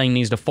I am saying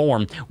needs to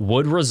form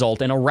would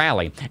result in a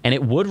rally, and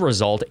it would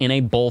result in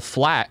a bull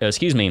flat, a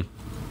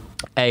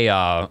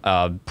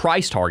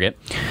price target.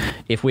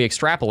 If we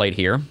extrapolate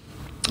here,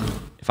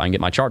 if I can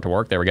get my chart to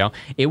work, there we go,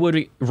 it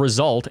would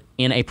result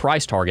in a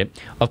price target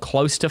of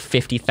close to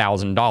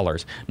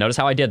 $50,000. Notice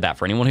how I did that.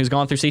 For anyone who's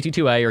gone through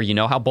CT2A, or you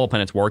know how bull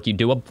pennants work, you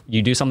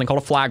do something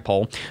called a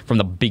flagpole from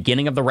the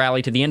beginning of the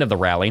rally to the end of the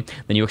rally,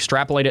 then you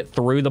extrapolate it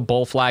through the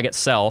bull flag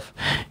itself,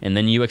 and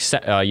then you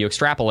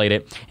extrapolate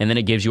it, and then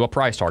it gives you a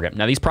price target.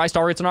 Now, these price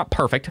targets are not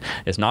perfect.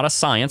 It's not a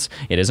science.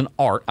 It is an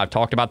art. I've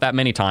talked about that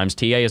many times.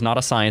 TA is not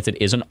a science.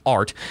 It is an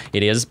art.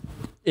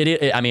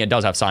 It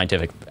does have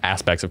scientific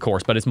aspects, of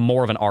course, but it's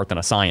more of an art than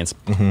a science.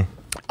 Mm-hmm.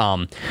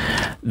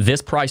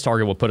 This price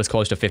target will put us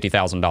close to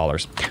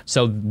 $50,000.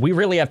 So we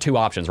really have two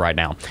options right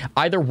now.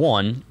 Either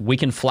one, we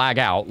can flag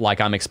out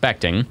like I'm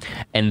expecting,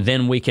 and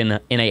then we can,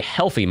 in a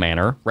healthy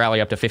manner, rally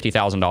up to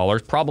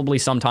 $50,000, probably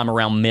sometime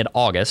around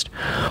mid-August.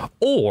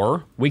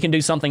 Or we can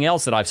do something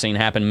else that I've seen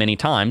happen many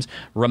times.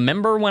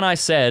 Remember when I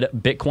said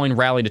Bitcoin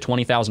rallied to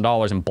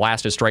 $20,000 and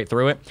blasted straight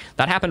through it?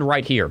 That happened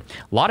right here.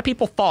 A lot of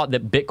people thought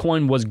that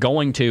Bitcoin was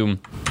going to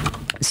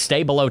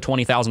stay below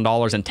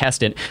 $20,000 and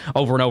test it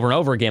over and over and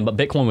over again, but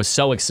Bitcoin was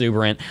so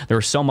exuberant, there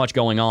was so much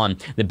going on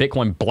that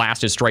Bitcoin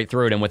blasted straight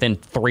through it, and within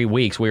 3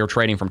 weeks we were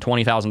trading from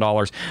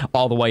 $20,000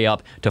 all the way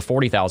up to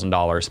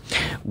 $40,000.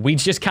 We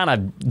just kind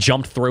of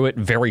jumped through it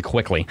very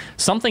quickly.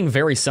 Something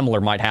very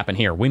similar might happen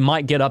here. We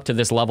might get up to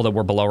this level that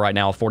we're below right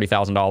now of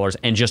 $40,000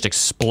 and just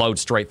explode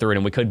straight through it,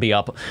 and we could be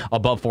up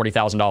above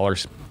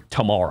 $40,000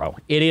 tomorrow.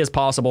 It is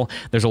possible.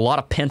 There's a lot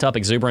of pent-up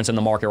exuberance in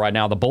the market right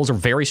now. The bulls are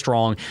very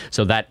strong,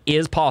 so that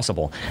is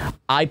possible.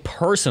 I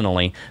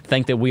personally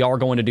think that we are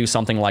going to do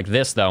something like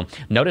this, though.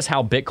 Notice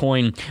how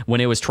Bitcoin,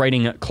 when it was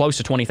trading close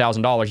to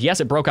 $20,000, yes,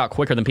 it broke out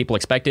quicker than people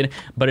expected,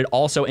 but it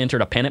also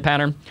entered a pennant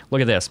pattern.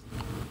 Look at this.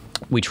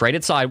 We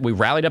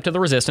rallied up to the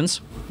resistance,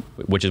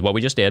 which is what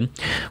we just did.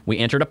 We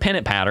entered a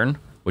pennant pattern,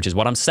 which is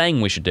what I'm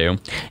saying we should do,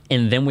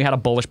 and then we had a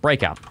bullish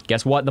breakout.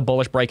 Guess what the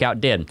bullish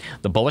breakout did?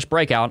 The bullish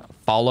breakout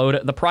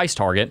followed the price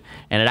target,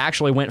 and it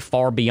actually went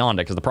far beyond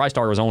it because the price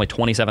target was only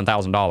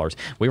 $27,000.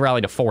 We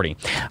rallied to 40.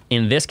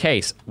 In this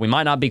case, we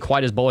might not be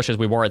quite as bullish as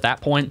we were at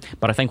that point,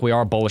 but I think we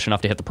are bullish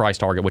enough to hit the price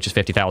target, which is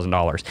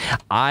 $50,000.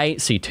 I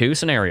see two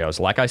scenarios.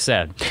 Like I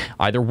said,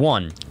 either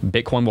one,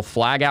 Bitcoin will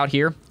flag out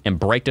here and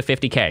break to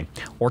 50K,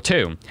 or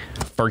two,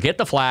 forget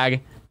the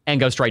flag and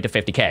go straight to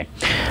 50K.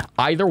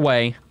 Either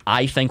way,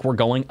 I think we're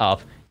going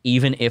up,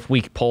 even if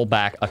we pull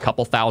back a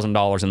couple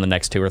 $1,000s in the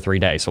next 2 or 3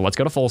 days. So let's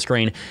go to full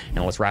screen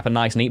and let's wrap a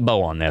nice, neat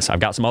bow on this. I've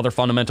got some other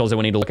fundamentals that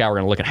we need to look at. We're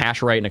going to look at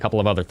hash rate and a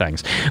couple of other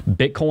things.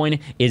 Bitcoin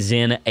is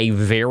in a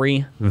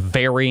very,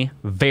 very,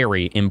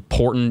 very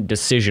important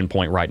decision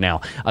point right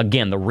now.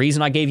 Again, the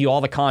reason I gave you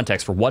all the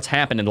context for what's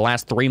happened in the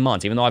last 3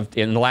 months, in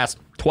the last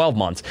 12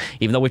 months,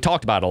 even though we've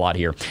talked about it a lot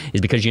here,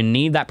 is because you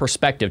need that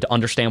perspective to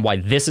understand why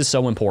this is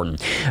so important.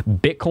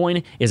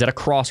 Bitcoin is at a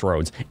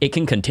crossroads. It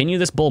can continue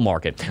this bull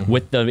market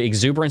with the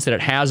exuberance that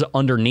it has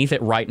underneath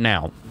it right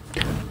now,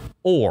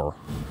 or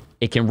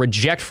it can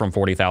reject from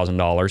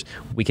 $40,000.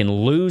 We can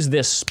lose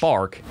this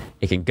spark.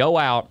 It can go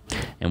out,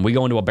 and we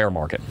go into a bear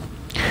market.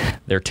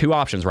 There are two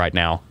options right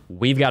now.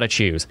 We've got to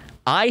choose.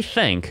 I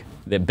think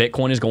that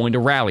Bitcoin is going to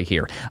rally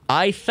here.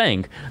 I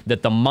think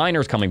that the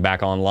miners coming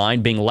back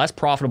online, being less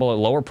profitable at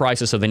lower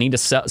prices, so they need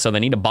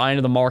to buy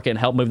into the market and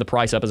help move the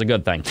price up, is a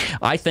good thing.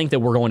 I think that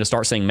we're going to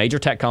start seeing major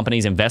tech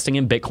companies investing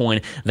in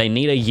Bitcoin. They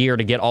need a year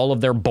to get all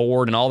of their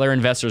board and all their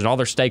investors and all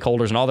their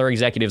stakeholders and all their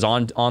executives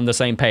on the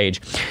same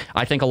page.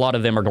 I think a lot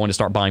of them are going to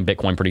start buying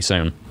Bitcoin pretty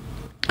soon.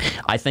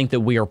 I think that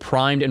we are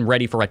primed and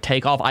ready for a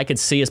takeoff. I could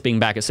see us being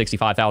back at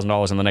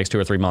 $65,000 in the next 2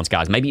 or 3 months,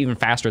 guys. Maybe even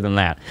faster than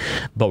that.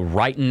 But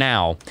right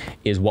now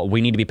is what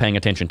we need to be paying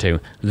attention to.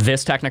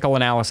 This technical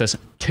analysis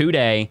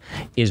today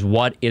is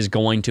what is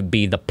going to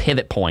be the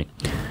pivot point.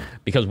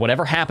 Because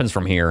whatever happens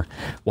from here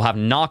will have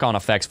knock-on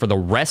effects for the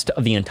rest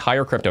of the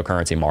entire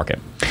cryptocurrency market.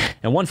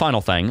 And one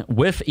final thing,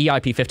 with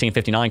EIP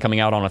 1559 coming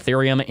out on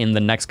Ethereum in the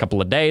next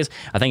couple of days,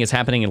 I think it's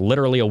happening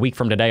literally a week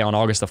from today on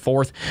August the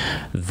 4th,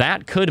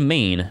 that could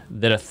mean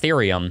that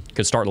Ethereum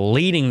could start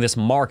leading this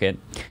market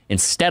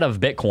instead of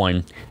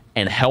Bitcoin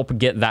and help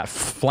get that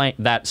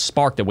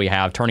spark that we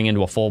have turning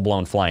into a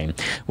full-blown flame.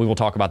 We will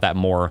talk about that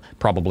more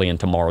probably in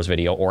tomorrow's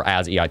video or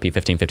as EIP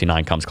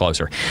 1559 comes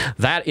closer.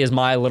 That is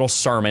my little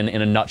sermon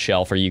in a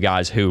nutshell for you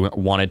guys who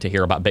wanted to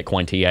hear about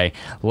Bitcoin TA.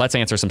 Let's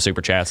answer some super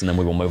chats and then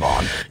we will move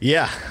on.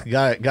 Yeah,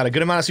 got a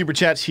good amount of super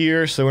chats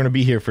here, so we're going to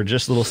be here for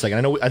just a little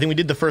second. I think we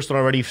did the first one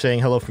already,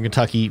 saying hello from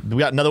Kentucky. We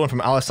got another one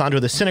from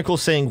Alessandro the Cynical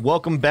saying,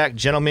 welcome back,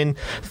 gentlemen.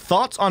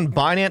 Thoughts on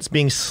Binance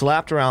being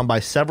slapped around by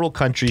several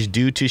countries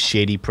due to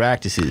shady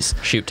practices?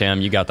 Shoot,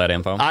 Tim, you got that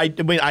info.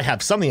 I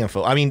have some of the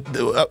info. I mean,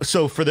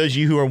 so for those of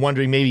you who are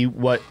wondering maybe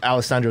what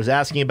Alessandro is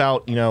asking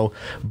about,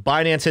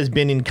 Binance has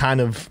been in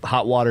kind of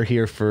hot water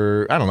here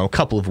for, I don't know, a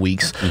couple of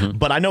weeks. Mm-hmm.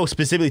 But I know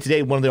specifically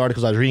today, one of the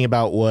articles I was reading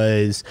about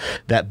was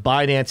that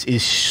Binance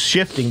is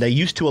shifting. They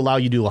used to allow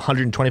you to do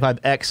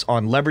 125x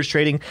on leverage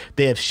trading.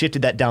 They have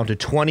shifted that down to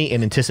 20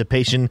 in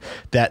anticipation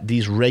that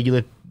these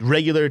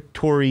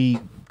regulatory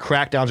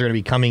crackdowns are going to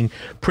be coming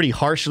pretty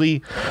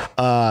harshly.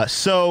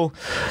 So,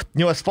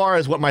 as far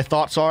as what my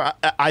thoughts are,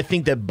 I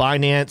think that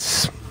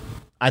Binance,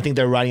 I think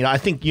they're riding it. I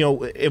think,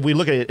 if we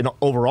look at it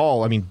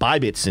overall, I mean,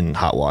 Bybit's in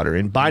hot water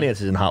and Binance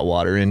is in hot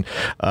water. And,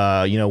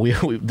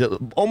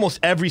 almost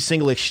every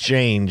single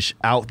exchange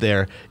out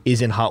there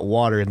is in hot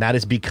water. And that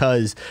is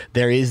because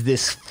there is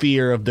this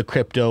fear of the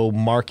crypto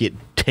market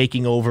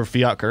taking over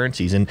fiat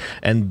currencies and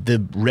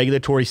the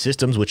regulatory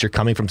systems, which are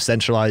coming from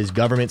centralized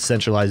governments,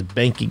 centralized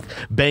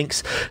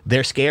banks,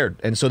 they're scared.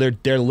 And so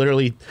they're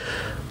literally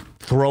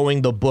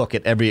throwing the book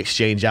at every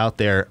exchange out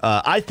there.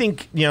 I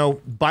think,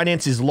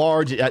 Binance is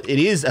large. It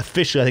is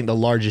officially, I think, the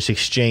largest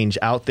exchange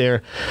out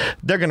there.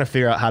 They're going to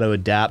figure out how to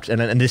adapt.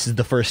 And this is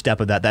the first step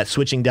of that. That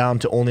switching down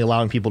to only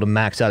allowing people to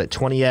max out at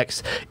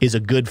 20x is a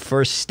good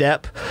first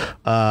step.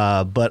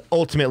 But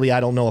ultimately, I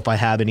don't know if I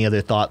have any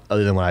other thought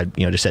other than what I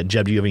just said.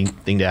 Jeb, do you have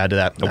anything to add to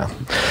that? Nope.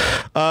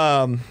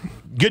 No.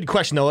 Good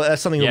question, though.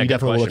 That's something that we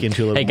definitely look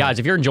into a little more. Hey, guys,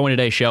 if you're enjoying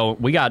today's show,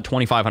 we got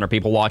 2,500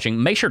 people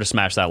watching. Make sure to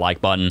smash that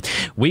like button.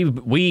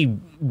 We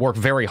work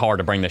very hard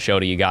to bring the show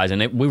to you guys,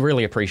 and we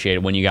really appreciate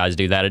it when you guys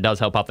do that. It does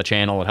help out the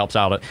channel. It helps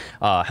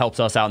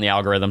us out in the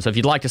algorithm. So if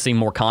you'd like to see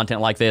more content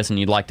like this and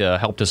you'd like to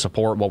help to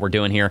support what we're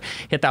doing here,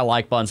 hit that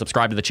like button,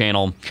 subscribe to the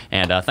channel,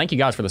 and thank you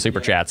guys for the super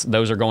chats.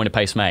 Those are going to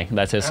pay Smay.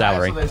 That's his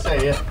salary. That's what they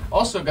say, yeah.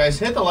 Also, guys,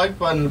 hit the like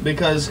button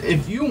because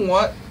if you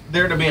want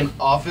there to be an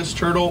office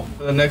turtle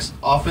for the next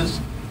office,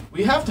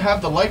 we have to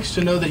have the likes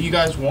to know that you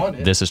guys want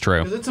it. This is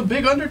true. Because it's a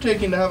big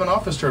undertaking to have an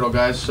office turtle,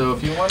 guys. So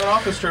if you want an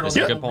office turtle, that's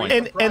a good point.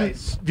 And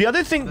the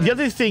other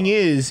thing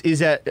is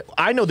that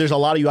I know there's a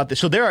lot of you out there.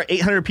 So there are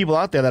 800 people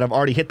out there that have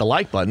already hit the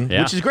like button,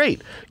 which is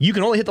great. You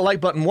can only hit the like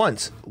button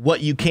once.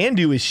 What you can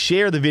do is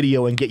share the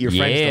video and get your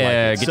friends to like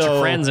it. Get your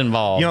friends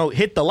involved.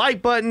 Hit the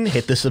like button,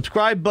 hit the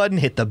subscribe button,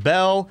 hit the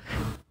bell,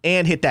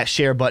 and hit that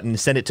share button.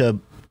 Send it to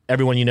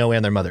everyone you know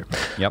and their mother.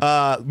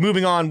 Yep.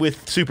 Moving on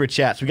with super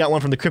chats. We got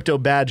one from the Crypto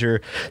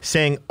Badger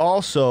saying,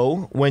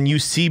 also, when you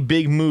see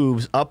big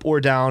moves up or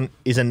down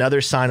is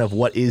another sign of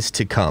what is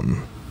to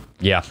come.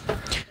 Yeah.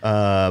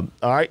 All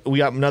right. We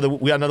got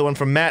another one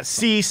from Matt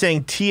C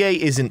saying TA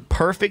isn't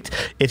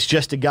perfect. It's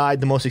just a guide.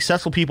 The most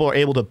successful people are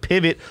able to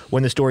pivot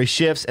when the story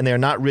shifts and they're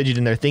not rigid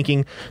in their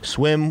thinking.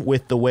 Swim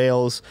with the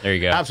whales. There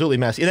you go. Absolutely,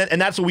 Matt. And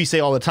that's what we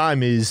say all the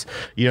time is,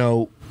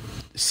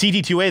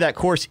 CT2A, that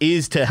course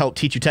is to help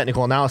teach you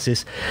technical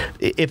analysis.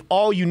 If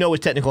all you know is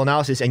technical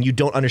analysis and you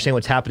don't understand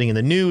what's happening in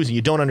the news and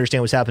you don't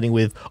understand what's happening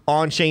with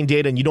on-chain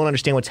data and you don't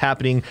understand what's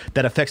happening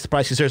that affects the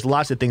price, because there's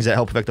lots of things that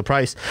help affect the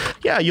price,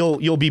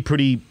 you'll be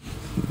pretty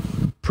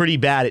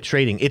bad at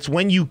trading. It's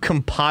when you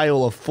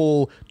compile a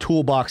full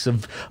toolbox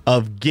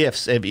of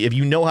gifts, if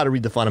you know how to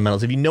read the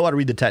fundamentals, if you know how to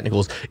read the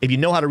technicals, if you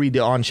know how to read the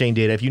on-chain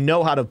data, if you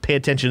know how to pay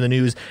attention to the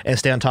news and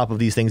stay on top of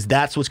these things,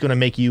 that's what's going to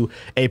make you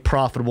a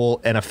profitable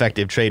and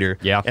effective trader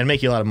and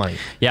make you a lot of money.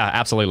 Yeah,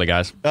 absolutely,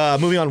 guys.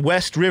 Moving on,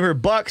 West River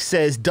Buck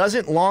says,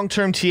 doesn't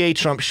long-term TA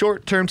trump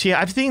short-term TA?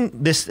 I've seen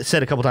this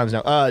said a couple times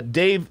now.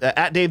 Dave,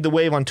 at Dave the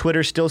Wave on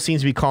Twitter, still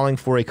seems to be calling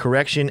for a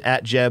correction.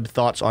 At Jeb,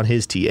 thoughts on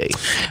his TA?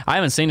 I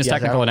haven't seen his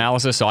technical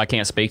analysis analysis, so I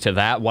can't speak to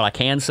that. What I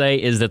can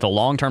say is that the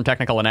long-term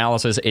technical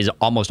analysis is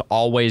almost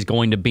always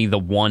going to be the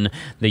one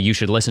that you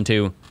should listen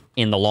to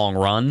in the long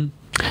run.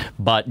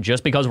 But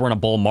just because we're in a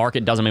bull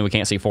market doesn't mean we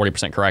can't see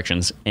 40%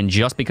 corrections. And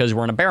just because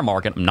we're in a bear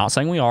market, I'm not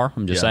saying we are,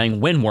 I'm just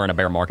saying when we're in a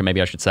bear market, maybe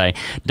I should say,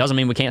 doesn't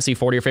mean we can't see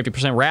 40 or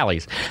 50%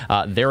 rallies.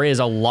 There is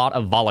a lot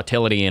of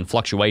volatility and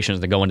fluctuations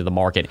that go into the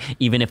market,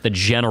 even if the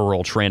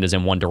general trend is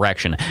in one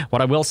direction.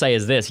 What I will say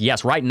is this: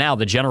 yes, right now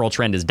the general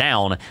trend is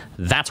down.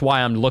 That's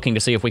why I'm looking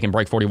to see if we can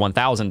break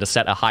 41,000 to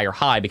set a higher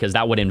high, because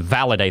that would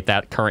invalidate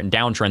that current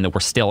downtrend that we're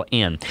still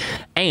in.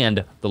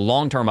 And the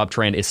long-term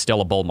uptrend is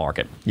still a bull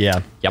market.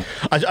 Yeah. Yep.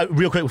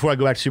 Real quick before I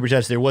go back to Super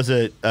Chats, there was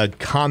a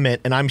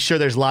comment, and I'm sure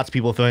there's lots of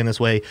people feeling this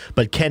way,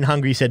 but Ken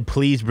Hungry said,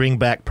 please bring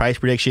back price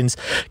predictions.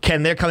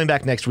 Ken, they're coming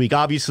back next week.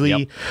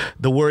 Obviously,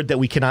 the word that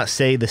we cannot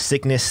say, the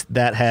sickness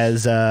that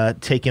has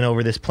taken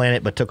over this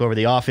planet but took over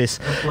the office,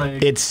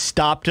 it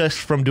stopped us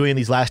from doing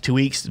these last 2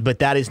 weeks, but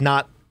that is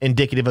not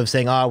indicative of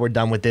saying, we're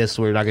done with this,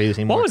 we're not going to do this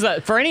anymore. What was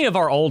that? For any of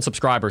our old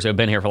subscribers who have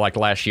been here for like the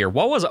last year,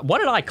 what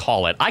did I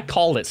call it? I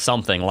called it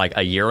something like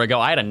a year ago.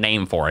 I had a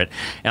name for it,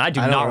 and I do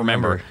not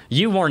remember.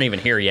 You weren't even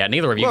here yet.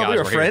 Neither of you guys were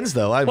here. We were friends,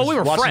 though. We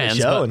were friends.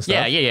 The show and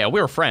stuff. Yeah.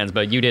 We were friends,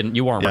 but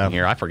you weren't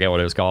here. I forget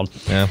what it was called.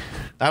 Yeah.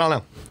 I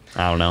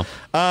don't know.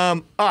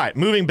 All right,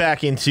 moving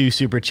back into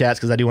Super Chats,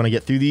 because I do want to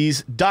get through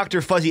these.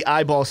 Dr. Fuzzy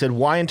Eyeball said,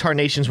 why in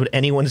tarnations would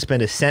anyone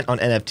spend a cent on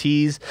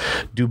NFTs?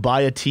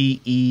 Dubai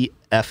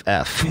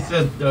TEFF. He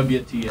said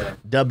WTF.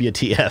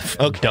 WTF.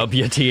 Okay.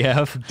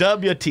 WTF.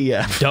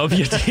 WTF.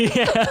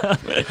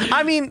 WTF.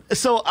 I mean,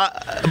 so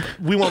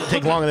we won't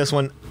take long on this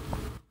one.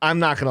 I'm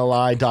not going to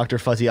lie, Dr.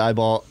 Fuzzy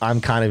Eyeball,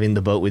 I'm kind of in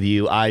the boat with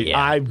you.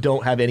 I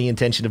don't have any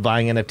intention of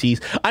buying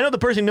NFTs. I know the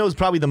person who knows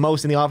probably the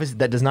most in the office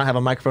that does not have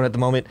a microphone at the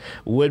moment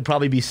would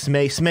probably be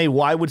Smay. Smay,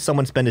 why would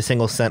someone spend a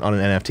single cent on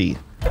an NFT?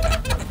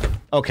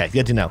 Okay,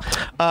 good to know.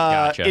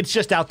 Gotcha. It's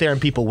just out there and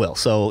people will.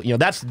 So,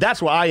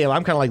 that's where I am.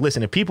 I'm kind of like,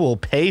 listen, if people will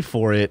pay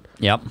for it.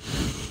 Yep.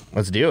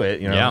 Let's do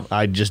it.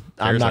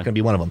 I'm not going to be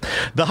one of them.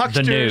 The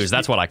Hucksters. The news.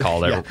 That's what I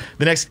called it.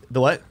 Yeah.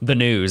 The what? The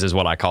news is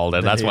what I called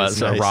it. That's what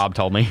Rob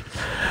told me.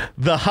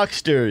 The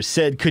Hucksters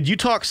said, could you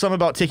talk some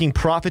about taking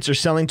profits or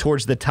selling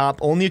towards the top,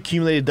 only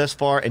accumulated thus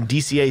far, and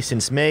DCA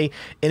since May,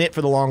 in it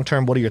for the long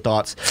term? What are your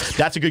thoughts?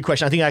 That's a good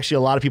question. I think actually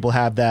a lot of people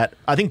have that.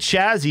 I think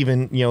Chaz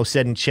even,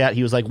 said in chat,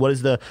 he was like, what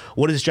is the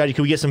strategy?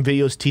 Could we get some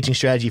videos teaching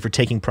strategy for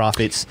taking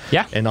profits?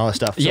 Yeah. And all that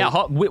stuff.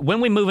 So, when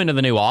we move into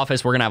the new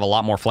office, we're going to have a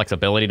lot more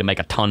flexibility to make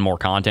a ton more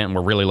content. And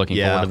we're really looking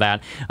forward to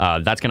that.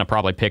 That's going to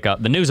probably pick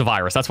up the news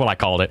virus. That's what I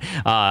called it.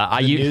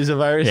 News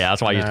virus? Yeah,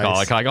 that's what I used to call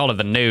it. I called it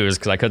the news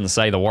because I couldn't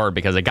say the word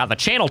because it got the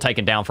channel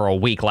taken down for a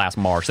week last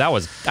March. I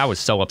was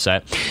so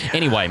upset.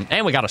 Anyway,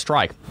 and we got a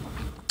strike.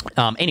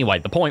 Anyway,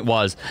 the point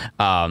was,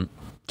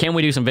 can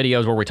we do some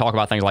videos where we talk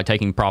about things like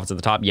taking profits at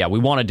the top? Yeah, we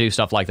want to do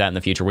stuff like that in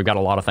the future. We've got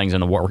a lot of things in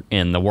the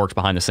works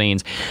behind the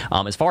scenes.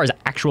 As far as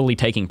actually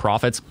taking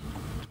profits,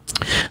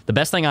 the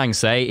best thing I can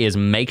say is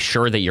make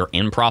sure that you're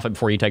in profit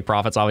before you take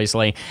profits,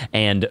 obviously,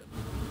 and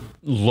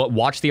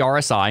watch the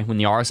RSI. When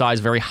the RSI is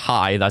very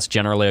high, that's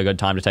generally a good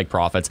time to take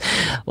profits.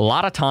 A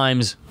lot of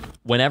times,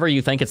 whenever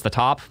you think it's the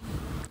top,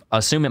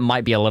 assume it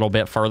might be a little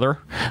bit further,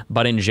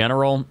 but in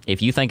general,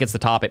 if you think it's the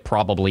top, it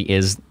probably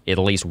is at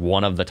least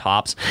one of the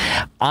tops.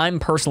 I'm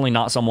personally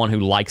not someone who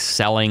likes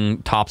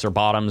selling tops or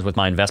bottoms with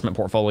my investment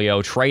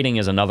portfolio. Trading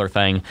is another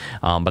thing,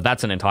 but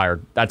that's an entire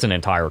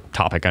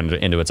topic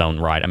into its own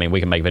right. I mean, we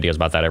can make videos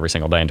about that every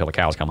single day until the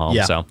cows come home.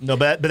 Yeah. So no,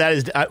 but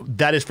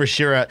that is for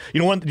sure.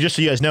 Just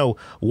so you guys know,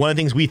 one of the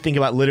things we think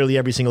about literally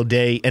every single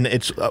day, and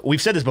it's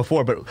we've said this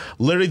before, but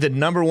literally the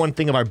number one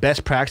thing of our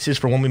best practices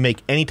for when we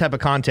make any type of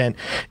content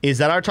is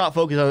that our top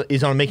focus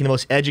is on making the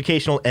most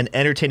educational and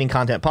entertaining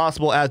content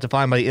possible, as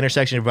defined by the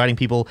intersection of providing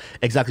people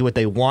exactly what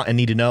they want and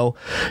need to know.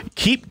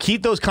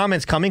 Keep those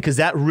comments coming, because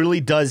that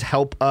really does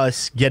help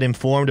us get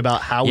informed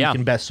about how we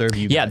can best serve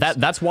you guys. Yeah,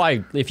 that's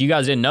why, if you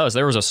guys didn't notice,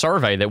 there was a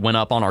survey that went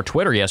up on our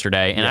Twitter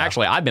yesterday, and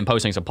actually I've been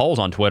posting some polls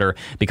on Twitter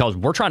because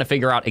we're trying to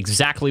figure out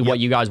exactly what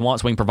you guys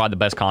want so we can provide the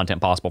best content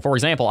possible. For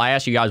example, I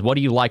asked you guys, what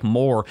do you like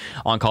more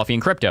on Coffee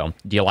and Crypto?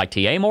 Do you like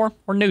TA more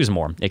or news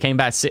more? It came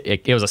back,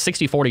 it was a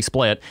 60-40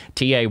 split.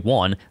 TA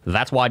won.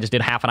 That's why I just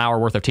did half an hour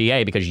worth of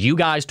TA, because you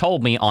guys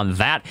told me on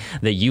that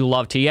you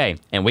love TA,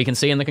 and we can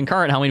see in the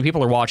concurrent how many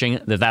people are watching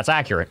that's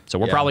accurate. So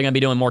we're probably going to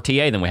be doing more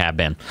TA than we have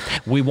been.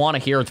 We want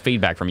to hear the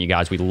feedback from you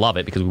guys. We love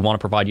it because we want to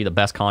provide you the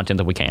best content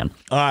that we can.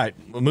 All right,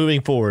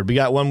 moving forward, we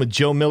got one with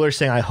Joe Miller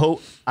saying,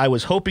 I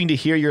was hoping to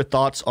hear your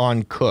thoughts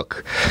on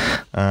Cook.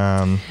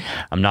 I'm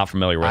not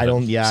familiar with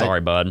it.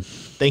 Sorry, bud.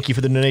 Thank you for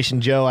the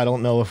donation, Joe. I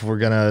don't know if we're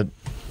going to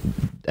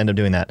end up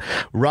doing that.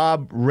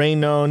 Rob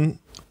Raynon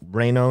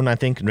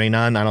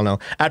Raynon, I don't know.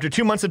 After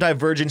 2 months of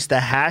divergence, the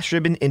hash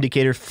ribbon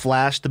indicator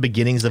flashed the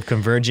beginnings of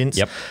convergence.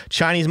 Yep.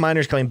 Chinese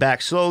miners coming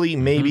back slowly,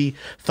 maybe.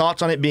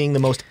 Thoughts on it being the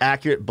most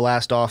accurate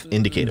blast-off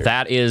indicator?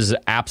 That is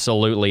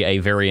absolutely a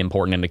very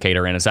important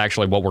indicator, and it's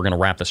actually what we're going to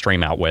wrap the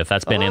stream out with.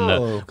 That's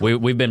been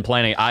we've been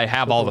planning. I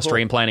have all the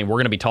stream planning. We're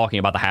going to be talking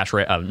about the hash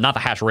rate, not the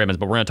hash ribbons,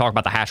 but we're going to talk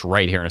about the hash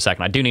rate here in a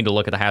second. I do need to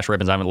look at the hash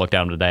ribbons. I haven't looked at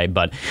them today,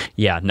 but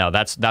yeah, no,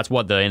 that's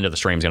what the end of the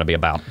stream is going to be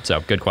about.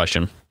 So good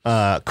question.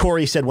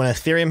 Corey said, when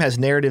Ethereum has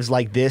narratives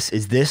like this,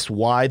 is this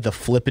why the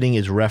flippening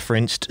is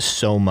referenced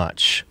so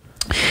much?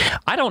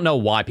 I don't know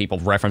why people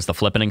reference the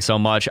flippening so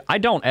much. I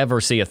don't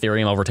ever see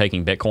Ethereum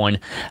overtaking Bitcoin.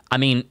 I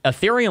mean,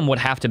 Ethereum would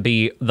have to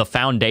be the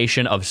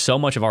foundation of so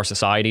much of our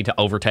society to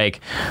overtake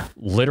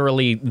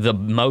literally the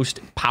most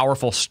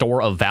powerful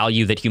store of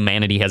value that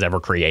humanity has ever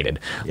created.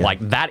 Yeah. Like,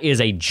 that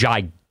is a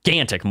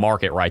gigantic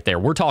market right there.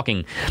 We're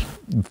talking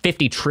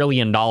 $50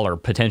 trillion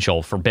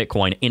potential for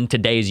Bitcoin in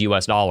today's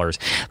U.S. dollars,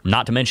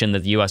 not to mention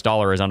that the U.S.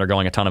 dollar is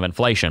undergoing a ton of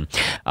inflation.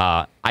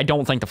 I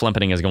don't think the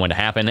flippening is going to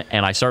happen,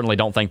 and I certainly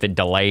don't think that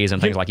delays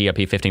and things like EIP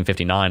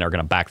 1559 are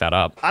going to back that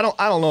up. I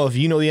don't know if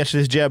you know the answer to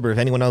this, Jeb, or if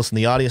anyone else in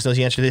the audience knows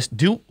the answer to this.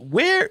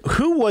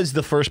 Who was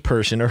the first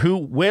person, or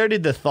where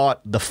did the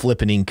thought the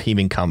flippening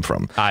even come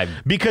from?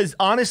 Because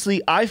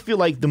honestly, I feel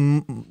like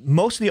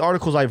most of the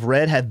articles I've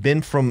read have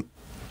been from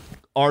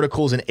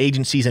articles and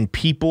agencies and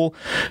people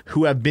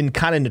who have been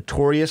kind of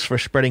notorious for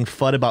spreading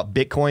FUD about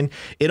Bitcoin.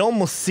 It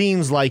almost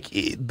seems like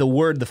the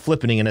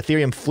flippening and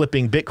Ethereum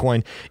flipping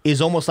Bitcoin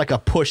is almost like a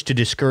push to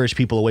discourage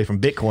people away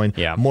from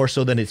Bitcoin, more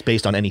so than it's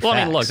based on any facts.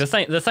 I mean, look,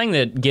 the thing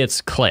that gets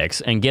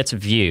clicks and gets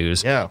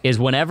views is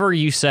whenever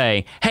you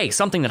say, hey,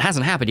 something that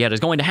hasn't happened yet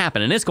is going to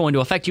happen and it's going to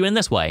affect you in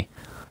this way.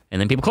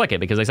 And then people click it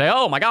because they say,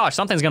 oh my gosh,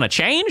 something's going to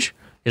change?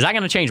 Is that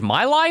going to change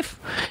my life?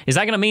 Is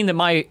that going to mean that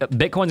my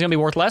Bitcoin's going to be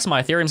worth less,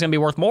 my Ethereum's going to be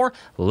worth more?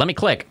 Let me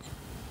click.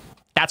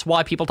 That's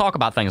why people talk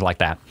about things like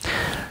that.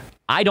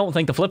 I don't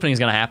think the flippening is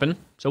going to happen,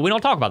 so we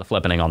don't talk about the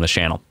flippening on this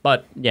channel.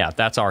 But yeah,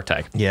 that's our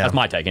take. Yeah. That's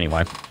my take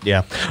anyway.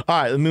 Yeah.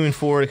 All right, moving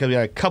forward, because we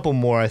got a couple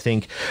more, I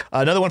think.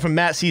 Another one from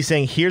Matt C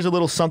saying, here's a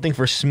little something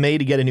for Smay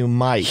to get a new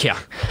mic. Yeah.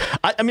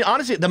 I mean,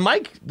 honestly, the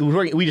mic,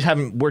 we just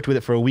haven't worked with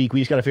it for a week.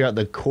 We just got to figure out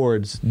the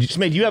cords.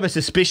 Smay, do you have a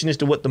suspicion as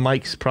to what the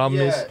mic's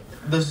problem is?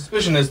 The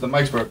suspicion is the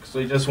mic's broke, so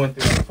he just went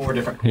through like 4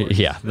 different cords.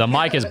 Yeah, the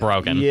mic is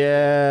broken.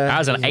 Yeah. That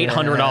was an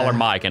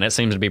 $800 mic, and it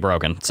seems to be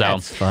broken. So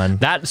that's fun.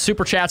 That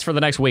super chats for the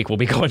next week will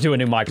be going to a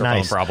new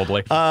microphone,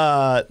 probably.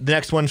 The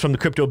next one's from the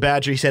Crypto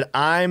Badger. He said,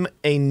 I'm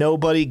a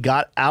nobody,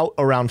 got out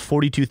around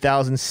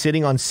 42,000,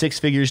 sitting on 6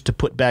 figures to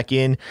put back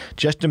in.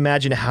 Just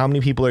imagine how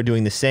many people are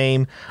doing the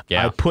same.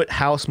 Yeah. I put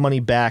house money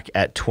back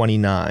at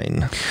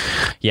 29.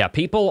 Yeah,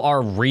 people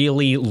are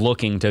really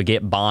looking to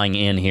get buying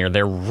in here.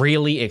 They're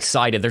really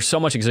excited. There's so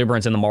much exuberance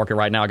in the market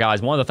right now,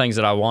 guys. One of the things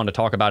that I wanted to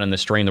talk about in this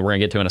stream that we're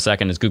going to get to in a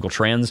second is Google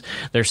Trends.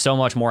 There's so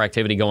much more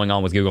activity going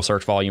on with Google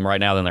search volume right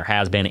now than there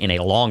has been in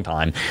a long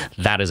time.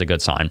 That is a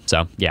good sign.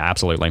 So, yeah,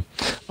 absolutely.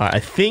 I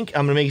think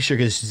I'm going to make sure,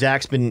 because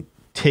Zach's been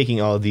taking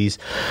all of these.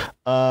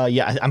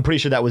 Yeah, I'm pretty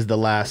sure that was the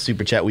last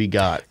super chat we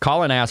got.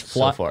 Colin asked,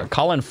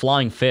 Colin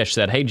Flying Fish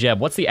said, hey, Jeb,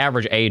 what's the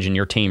average age in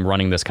your team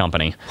running this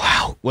company?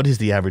 Wow. What is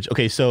the average?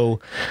 Okay, so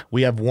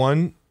we have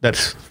one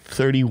that's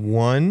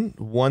 31,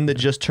 one that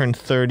just turned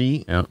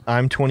 30. Yep.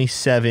 I'm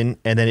 27,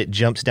 and then it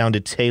jumps down to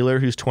Taylor,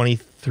 who's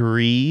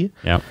 23.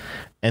 Yep.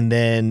 And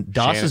then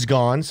Doss is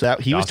gone, so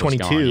he was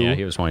 22. Gone. Yeah,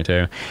 he was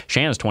 22.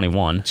 Shannon's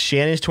 21.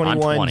 Shannon's 21.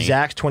 I'm 20.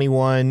 Zach's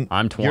 21.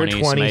 I'm 20.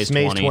 You're 20.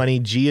 Smay's 20.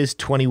 Gia's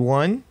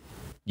 21.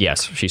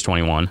 Yes, she's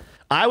 21.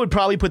 I would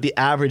probably put the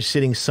average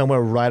sitting somewhere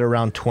right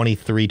around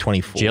 23,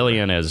 24.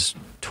 Jillian is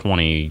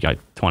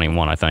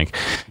 21, I think.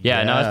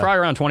 Yeah, no, it's probably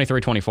around 23,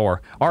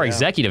 24. Our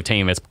executive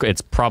team,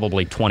 it's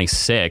probably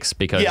 26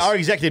 because... Yeah, our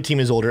executive team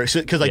is older.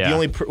 Because the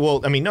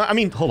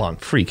only... hold on.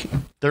 Freak.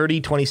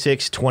 30,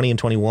 26, 20, and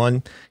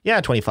 21.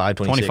 Yeah, 25,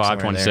 26. 25,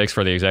 26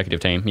 for the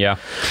executive team. Yeah.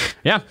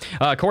 Yeah.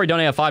 Corey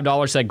donated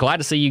 $5, said, glad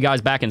to see you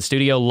guys back in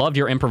studio. Loved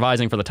your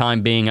improvising for the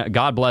time being.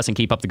 God bless and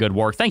keep up the good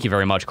work. Thank you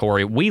very much,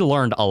 Corey. We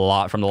learned a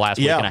lot from the last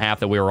week and a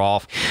half that we were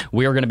off.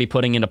 We are going to be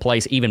putting into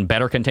place even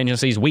better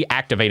contingencies. We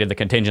activated the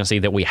contingency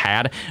that we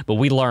had, but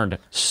we learned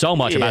so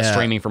much about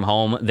streaming from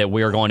home that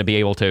we are going to be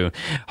able to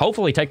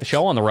hopefully take the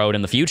show on the road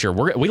in the future.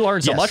 We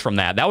learned so much from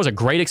that. That was a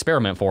great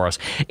experiment for us.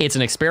 It's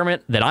an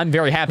experiment that I'm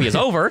very happy is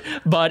over,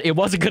 but it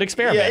was a good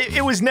experiment. Yeah,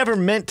 it was never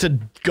meant to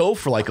go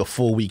for like a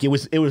full week. It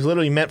was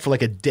literally meant for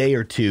like a day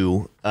or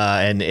two,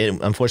 and it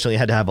unfortunately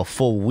had to have a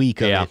full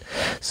week of it.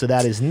 So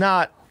that is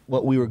not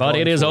what we were but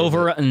going it is for.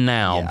 over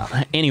now.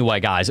 Yeah. Anyway,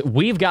 guys,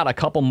 we've got a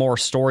couple more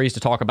stories to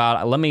talk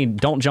about.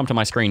 Don't jump to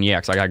my screen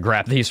yet, because I got to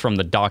grab these from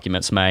the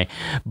documents, May.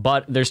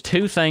 But there's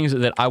 2 things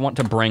that I want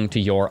to bring to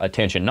your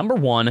attention. Number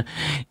 1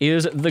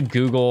 is the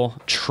Google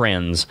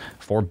Trends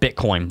for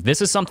Bitcoin.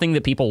 This is something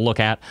that people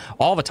look at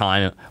all the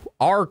time.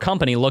 our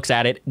company looks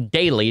at it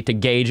daily to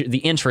gauge the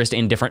interest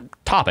in different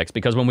topics,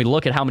 because when we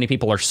look at how many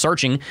people are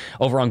searching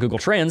over on Google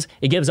Trends,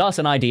 it gives us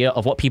an idea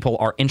of what people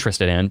are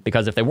interested in,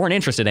 because if they weren't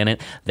interested in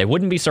it, they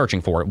wouldn't be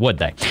searching for it, would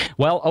they?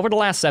 Well, over the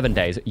last 7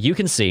 days, you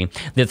can see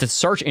that the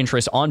search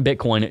interest on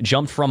Bitcoin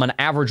jumped from an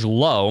average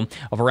low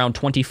of around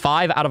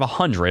 25 out of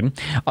 100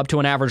 up to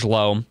an average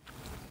low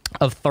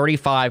of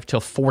 35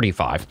 to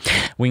 45.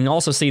 We can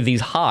also see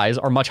these highs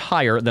are much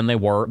higher than they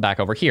were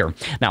back over here.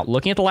 Now,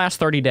 looking at the last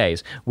 30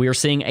 days, we are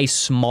seeing a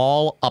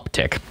small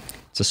uptick.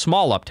 It's a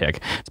small uptick.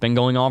 It's been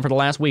going on for the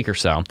last week or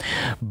so.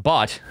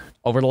 But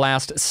over the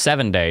last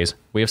 7 days,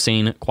 we have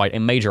seen quite a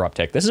major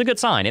uptick. This is a good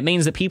sign. It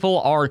means that people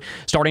are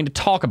starting to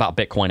talk about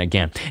Bitcoin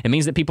again. It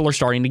means that people are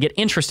starting to get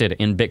interested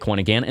in Bitcoin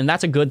again, and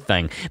that's a good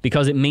thing,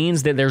 because it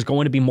means that there's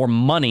going to be more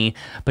money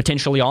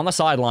potentially on the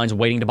sidelines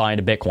waiting to buy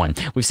into Bitcoin.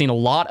 We've seen a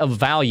lot of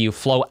value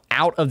flow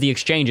out of the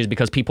exchanges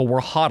because people were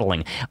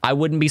hodling. I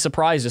wouldn't be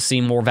surprised to see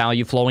more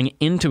value flowing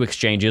into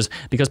exchanges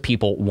because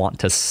people want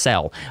to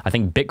sell. I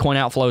think Bitcoin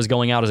outflows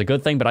going out is a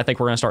good thing, but I think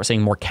we're going to start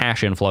seeing more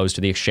cash inflows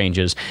to the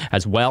exchanges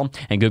as well,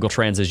 and Google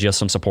Trends is just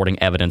some supporting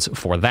evidence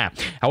for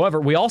that. However,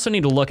 we also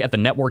need to look at the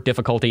network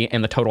difficulty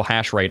and the total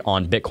hash rate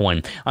on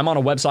Bitcoin. I'm on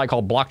a website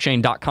called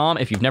blockchain.com.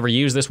 If you've never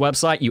used this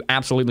website, you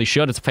absolutely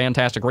should. It's a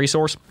fantastic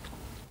resource.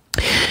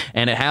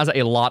 And it has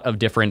a lot of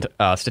different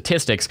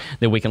statistics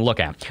that we can look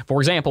at. For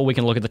example, we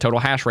can look at the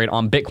total hash rate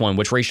on Bitcoin,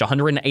 which reached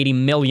 180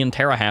 million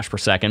terahash per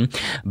second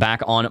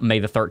back on May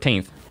the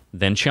 13th.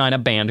 Then China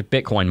banned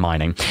Bitcoin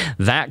mining.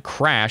 That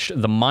crashed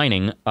the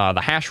mining, the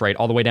hash rate,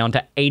 all the way down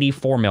to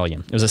 84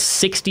 million. It was a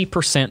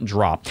 60%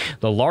 drop,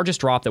 the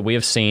largest drop that we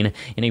have seen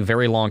in a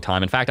very long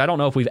time. In fact, I don't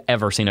know if we've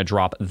ever seen a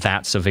drop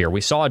that severe.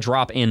 We saw a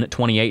drop in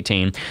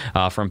 2018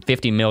 from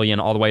 50 million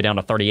all the way down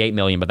to 38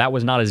 million, but that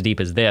was not as deep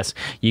as this.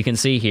 You can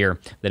see here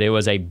that it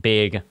was a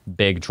big,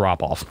 big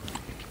drop off.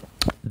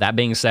 That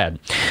being said,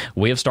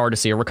 we have started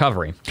to see a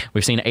recovery.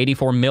 We've seen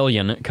 84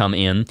 million come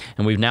in,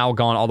 and we've now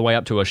gone all the way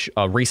up to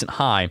a recent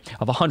high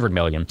of 100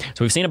 million.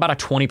 So we've seen about a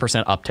 20%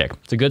 uptick.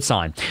 It's a good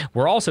sign.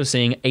 We're also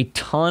seeing a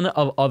ton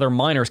of other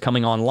miners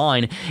coming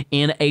online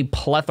in a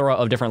plethora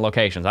of different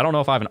locations. I don't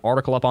know if I have an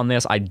article up on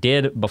this. I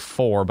did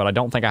before, but I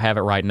don't think I have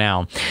it right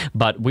now.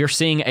 But we're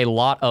seeing a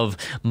lot of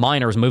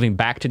miners moving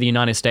back to the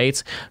United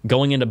States,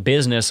 going into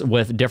business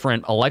with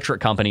different electric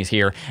companies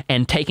here,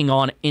 and taking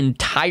on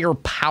entire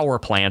power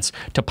plants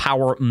to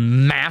power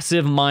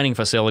massive mining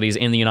facilities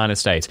in the United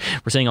States.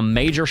 We're seeing a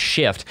major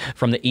shift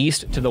from the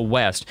east to the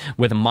west,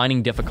 with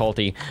mining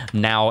difficulty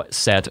now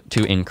set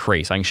to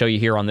increase. I can show you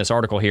here on this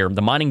article here.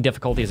 The mining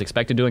difficulty is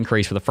expected to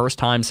increase for the first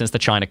time since the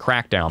China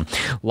crackdown.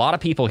 A lot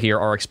of people here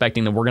are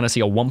expecting that we're going to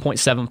see a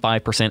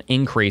 1.75%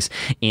 increase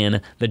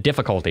in the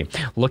difficulty.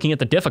 Looking at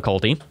the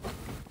difficulty,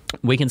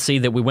 we can see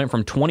that we went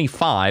from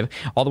 25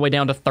 all the way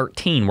down to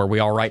 13 where we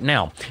are right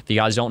now. If you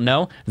guys don't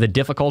know, the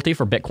difficulty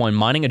for Bitcoin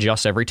mining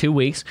adjusts every 2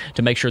 weeks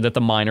to make sure that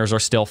the miners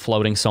are still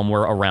floating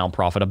somewhere around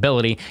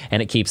profitability,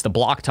 and it keeps the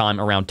block time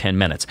around 10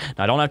 minutes.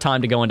 Now, I don't have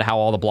time to go into how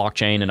all the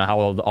blockchain and how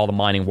all the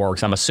mining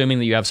works. I'm assuming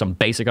that you have some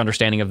basic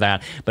understanding of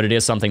that, but it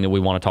is something that we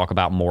want to talk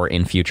about more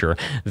in future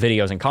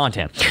videos and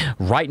content.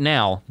 Right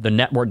now, the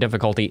network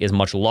difficulty is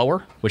much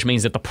lower, which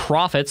means that the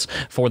profits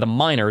for the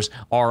miners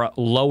are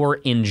lower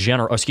in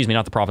general. Excuse me,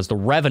 not the profits. The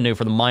revenue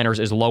for the miners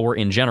is lower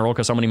in general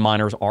because so many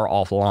miners are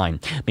offline.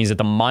 It means that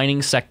the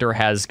mining sector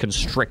has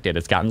constricted.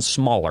 It's gotten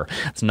smaller.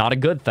 It's not a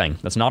good thing.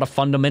 That's not a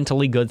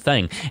fundamentally good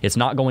thing. It's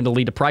not going to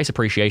lead to price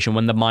appreciation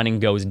when the mining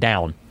goes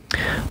down.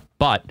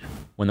 But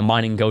when the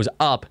mining goes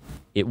up,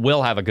 it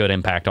will have a good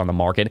impact on the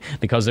market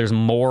because there's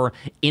more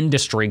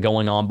industry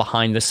going on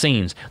behind the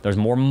scenes. There's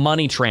more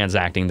money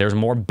transacting. There's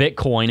more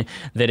Bitcoin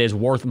that is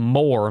worth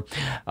more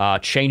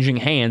changing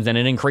hands, and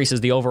it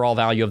increases the overall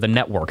value of the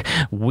network.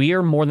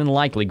 We're more than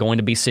likely going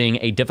to be seeing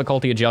a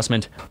difficulty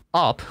adjustment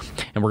up,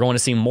 and we're going to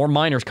see more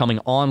miners coming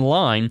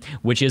online,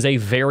 which is a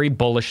very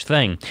bullish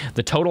thing.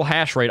 The total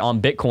hash rate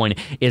on Bitcoin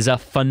is a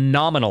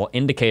phenomenal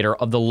indicator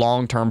of the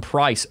long-term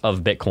price of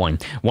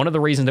Bitcoin. One of the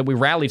reasons that we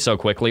rallied so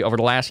quickly over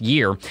the last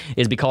year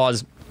is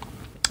because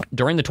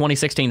during the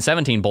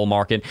 2016-17 bull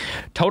market,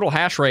 total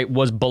hash rate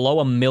was below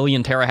 1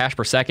 million terahash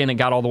per second. It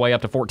got all the way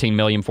up to 14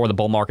 million before the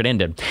bull market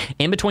ended.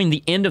 In between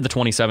the end of the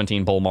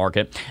 2017 bull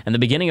market and the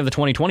beginning of the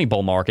 2020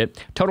 bull market,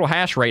 total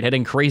hash rate had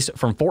increased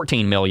from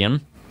 14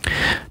 million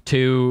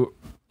to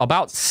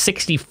about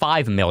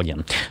 65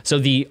 million. So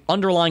the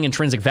underlying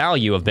intrinsic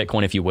value of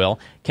Bitcoin, if you will,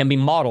 can be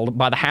modeled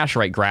by the hash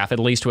rate graph, at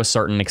least to a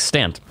certain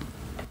extent.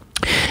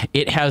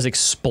 It has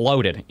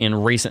exploded in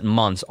recent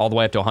months all the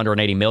way up to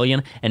 180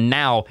 million, and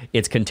now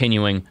it's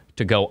continuing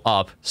to go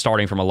up,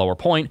 starting from a lower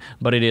point,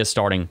 but it is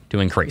starting to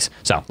increase.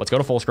 So let's go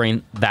to full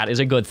screen. That is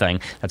a good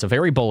thing. That's a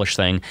very bullish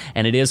thing,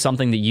 and it is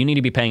something that you need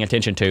to be paying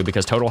attention to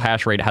because total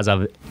hash rate has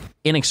a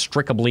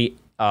inextricably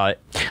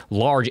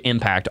large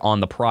impact on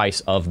the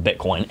price of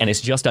Bitcoin, and it's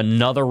just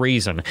another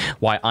reason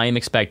why I am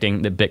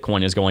expecting that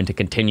Bitcoin is going to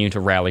continue to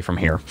rally from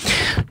here.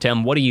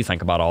 Tim, what do you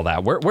think about all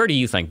that? Where do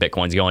you think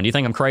Bitcoin's going? Do you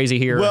think I'm crazy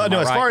here? Well,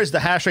 no, as far as the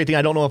hash rate thing,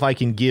 I don't know if I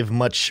can give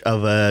much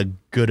of a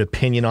good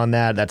opinion on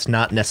that. That's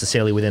not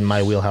necessarily within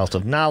my wheelhouse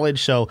of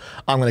knowledge, so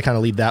I'm going to kind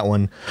of leave that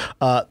one.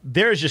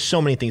 There's just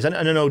so many things. I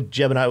don't know,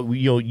 Jeb and I,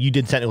 you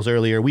did technicals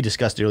earlier. We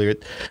discussed it earlier.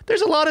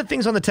 There's a lot of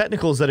things on the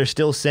technicals that are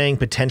still saying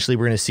potentially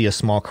we're going to see a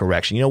small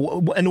correction. And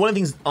one of the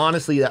things,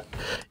 honestly, that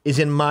is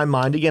in my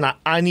mind, again,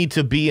 I need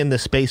to be in the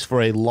space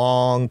for a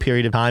long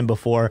period of time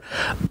before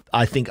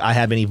I think I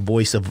have any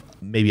voice of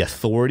maybe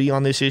authority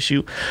on this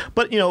issue.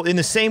 But, in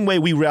the same way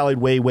we rallied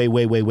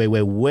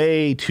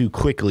way too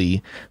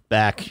quickly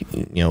back,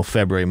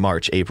 February,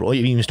 March, April,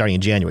 even starting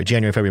in January,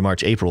 February,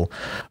 March, April,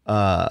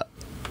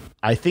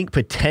 I think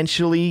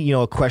potentially,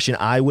 a question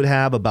I would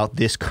have about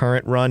this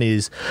current run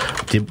is,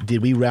 did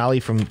we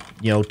rally from,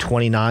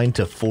 29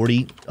 to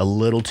 40 a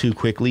little too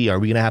quickly? Are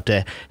we going to have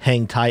to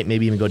hang tight,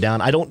 maybe even go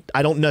down? I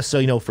don't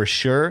necessarily know for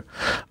sure.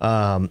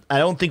 I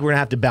don't think we're going to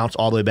have to bounce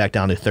all the way back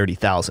down to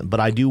 30,000. But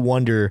I do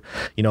wonder,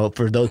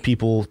 for those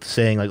people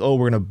saying like, oh,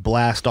 we're going to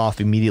blast off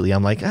immediately.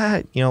 I'm like,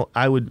 I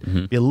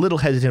would be a little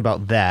hesitant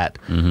about that.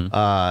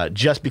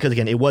 Just because,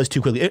 again, it was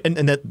too quickly.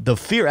 And that the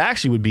fear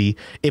actually would be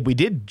if we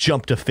did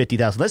jump to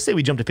 50,000. Let's say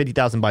we jump to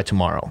 50,000 by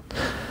tomorrow.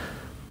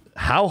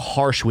 How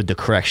harsh would the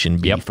correction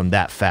be from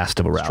that fast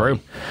of a rally?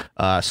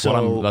 That's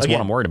true. That's what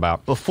I'm worried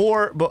about.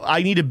 But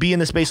I need to be in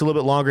the space a little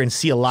bit longer and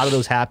see a lot of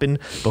those happen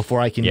before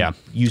I can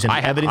use any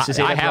evidence to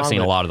say I have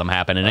seen a lot of them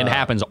happen, and it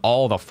happens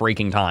all the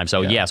freaking time.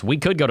 So, yes, we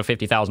could go to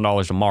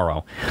 $50,000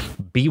 tomorrow.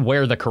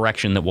 Beware the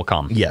correction that will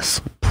come.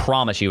 Yes.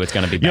 Promise you it's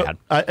going to be bad.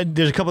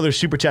 There's a couple other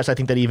super chats I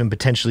think that even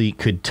potentially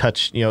could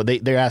touch,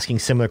 they're asking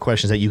similar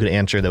questions that you could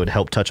answer that would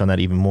help touch on that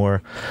even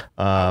more.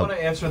 I want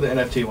to answer the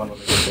NFT one when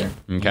we get there.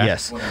 Okay.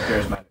 Yes.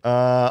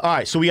 All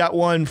right, so we got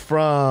one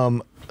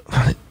from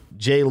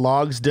J.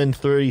 Logsden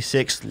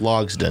 36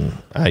 Logsden.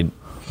 I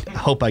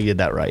hope I did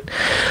that right.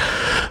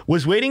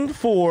 Was waiting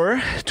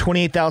for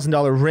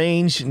 $28,000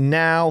 range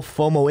now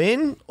FOMO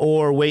in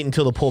or wait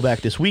until the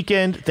pullback this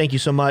weekend? Thank you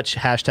so much.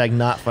 #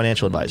 not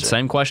financial advisor.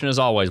 Same question as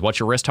always. What's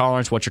your risk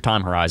tolerance? What's your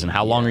time horizon?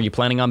 How long are you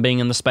planning on being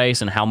in the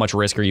space, and how much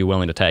risk are you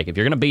willing to take? If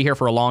you're going to be here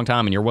for a long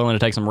time and you're willing to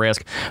take some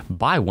risk,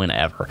 buy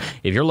whenever.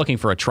 If you're looking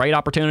for a trade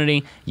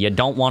opportunity, you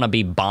don't want to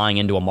be buying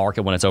into a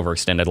market when it's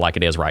overextended like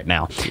it is right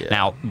now. Yeah.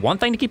 Now, one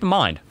thing to keep in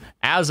mind,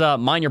 as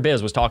Mind Your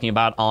Biz was talking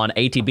about on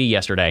ATB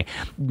yesterday,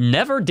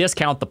 never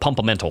discount the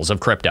pumpamentals of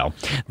crypto.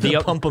 The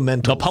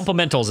pumpamentals. The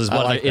pumpamentals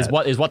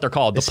is what they're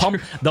called. The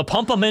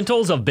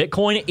pumpamentals of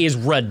Bitcoin is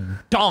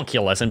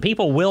redonkulous, and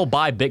people will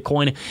buy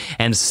Bitcoin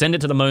and send it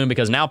to the moon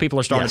because now people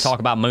are starting to talk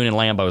about moon and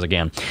Lambos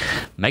again.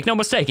 Make no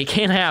mistake, it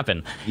can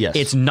happen. Yes.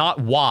 It's not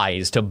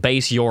wise to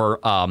base your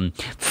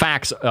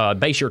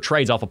base your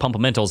trades off of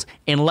pumpamentals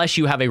unless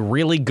you have a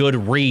really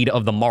good read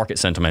of the market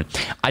sentiment.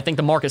 I think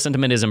the market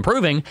sentiment is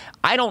improving.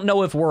 I don't know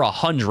if we're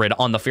 100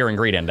 on the fear and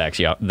greed index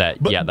yet, though.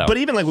 But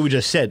even like what we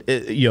just said,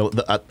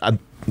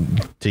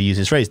 to use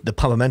his phrase, the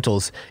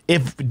pumpamentals,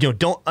 if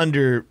don't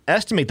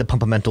underestimate the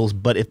pumpamentals,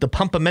 but if the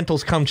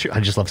pumpamentals come true, I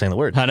just love saying the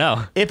word. I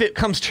know. If it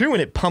comes true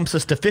and it pumps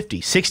us to 50,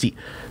 60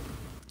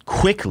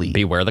 quickly,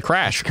 beware the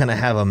crash. It's gonna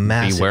have a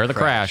massive beware the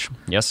crash.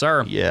 Yes,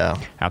 sir. Yeah,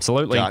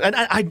 absolutely. God. And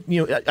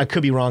I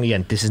could be wrong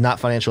again. This is not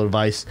financial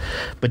advice,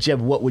 but Jeb,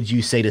 what would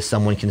you say to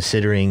someone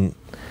considering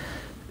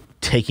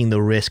taking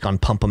the risk on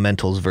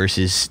pumpamentals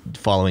versus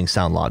following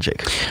sound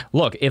logic?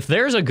 Look, if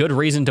there's a good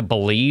reason to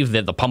believe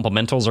that the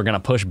pumpamentals are going to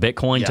push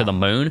Bitcoin to the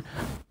moon,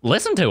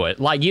 listen to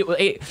it. Like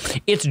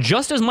it's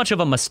just as much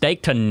of a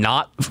mistake to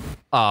not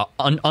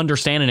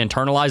understand and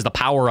internalize the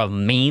power of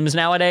memes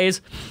nowadays.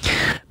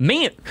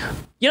 You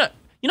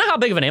know how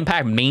big of an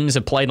impact memes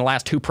have played in the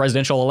last 2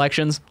 presidential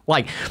elections?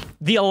 Like,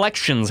 the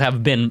elections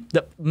have been...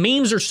 The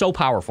memes are so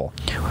powerful.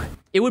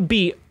 It would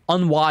be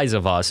unwise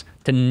of us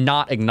to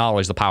not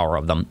acknowledge the power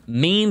of them.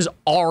 Memes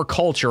are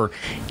culture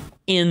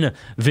in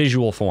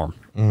visual form.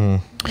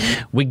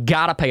 We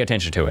gotta pay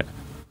attention to it.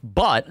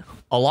 But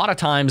a lot of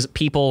times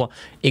people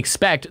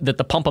expect that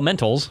the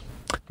pumpamentals,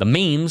 the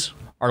memes,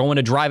 are going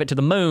to drive it to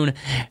the moon,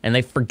 and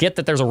they forget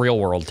that there's a real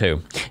world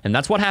too. And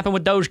that's what happened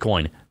with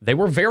Dogecoin. They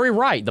were very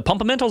right. The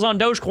pumpamentals on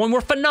Dogecoin were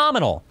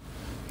phenomenal.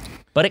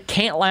 But it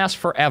can't last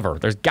forever.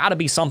 There's got to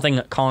be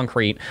something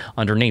concrete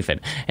underneath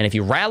it. And if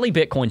you rally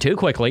Bitcoin too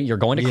quickly, you're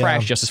going to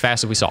crash just as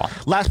fast as we saw.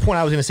 Last point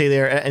I was going to say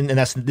there, and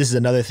this is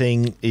another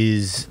thing,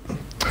 is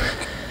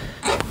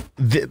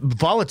the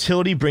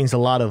volatility brings a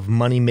lot of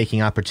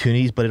money-making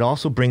opportunities, but it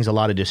also brings a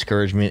lot of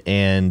discouragement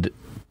and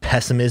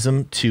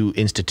pessimism to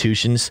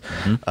institutions.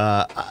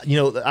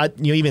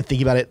 Even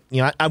thinking about it,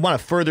 I want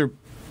to further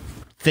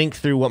think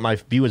through what my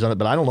view is on it,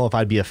 but I don't know if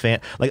I'd be a fan.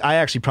 Like, I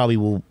actually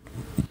probably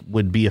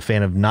would be a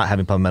fan of not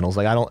having pumpamentals.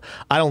 Like, I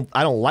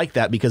don't like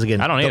that because,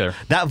 again, I don't either.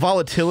 That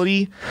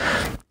volatility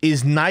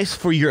is nice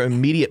for your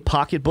immediate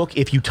pocketbook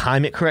if you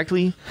time it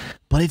correctly,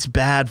 but it's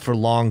bad for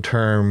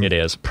long-term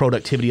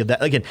productivity of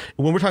that. Again,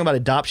 when we're talking about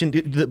adoption,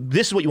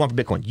 this is what you want for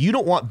Bitcoin. You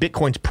don't want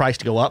Bitcoin's price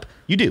to go up.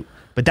 You do.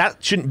 But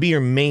that shouldn't be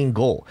your main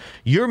goal.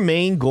 Your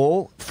main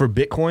goal for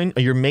Bitcoin,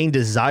 or your main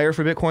desire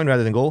for Bitcoin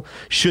rather than goal,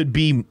 should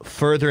be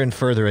further and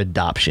further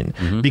adoption.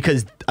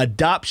 Because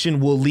adoption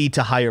will lead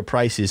to higher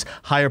prices.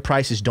 Higher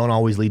prices don't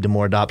always lead to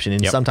more adoption,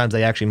 and sometimes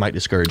they actually might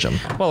discourage them.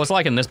 Well, it's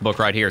like in this book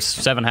right here,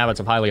 7 Habits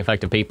of Highly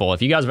Effective People.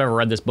 If you guys have ever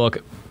read this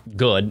book,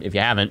 good. If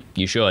you haven't,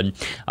 you should.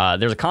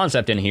 There's a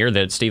concept in here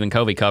that Stephen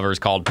Covey covers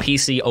called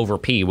PC over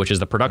P, which is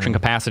the production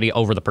capacity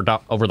over the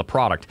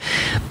product.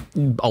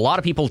 A lot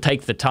of people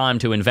take the time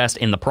to invest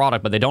in the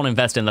product, but they don't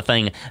invest in the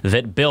thing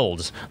that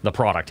builds the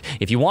product.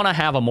 If you want to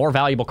have a more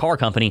valuable car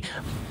company,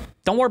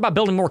 don't worry about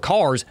building more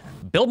cars.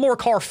 Build more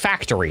car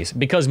factories,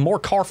 because more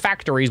car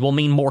factories will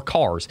mean more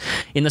cars.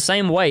 In the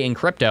same way, in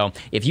crypto,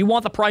 if you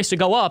want the price to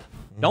go up,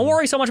 don't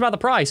worry so much about the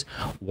price.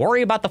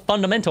 Worry about the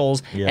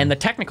fundamentals and the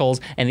technicals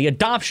and the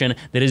adoption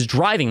that is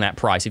driving that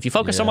price. If you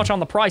focus so much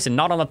on the price and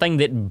not on the thing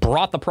that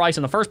brought the price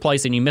in the first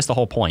place, then you miss the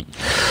whole point.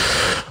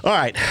 All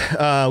right.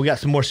 We got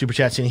some more super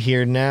chats in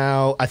here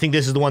now. I think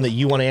this is the one that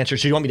you want to answer.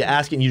 So you want me to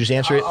ask it and you just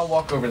answer it? I'll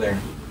walk over there.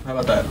 How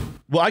about that?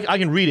 Well, I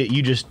can read it.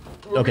 You just...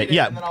 Okay,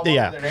 yeah.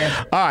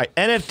 All right.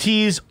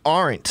 NFTs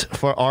aren't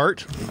for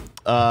art.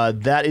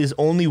 That is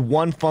only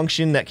one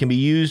function that can be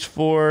used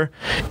for.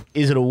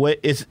 Is it a way?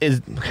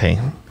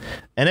 Okay.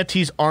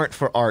 NFTs aren't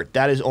for art.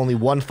 That is only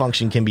one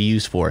function can be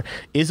used for.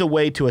 Is a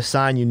way to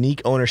assign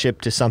unique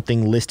ownership to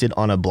something listed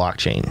on a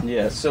blockchain.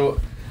 Yeah.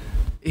 So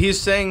he's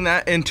saying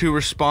that into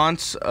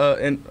response.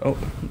 Can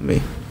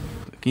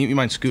you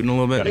mind scooting a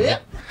little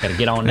bit? Gotta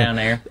get on down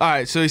there. All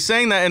right, so he's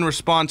saying that in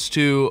response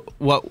to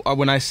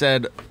when I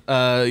said,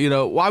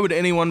 why would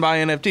anyone buy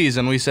NFTs?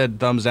 And we said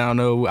thumbs down,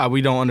 no,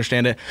 we don't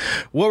understand it.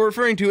 What we're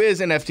referring to is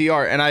NFT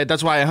art, and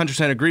that's why I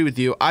 100% agree with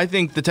you. I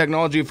think the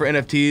technology for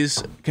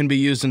NFTs can be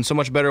used in so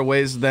much better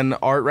ways than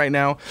art right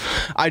now.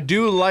 I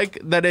do like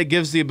that it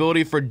gives the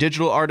ability for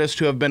digital artists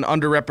who have been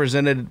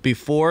underrepresented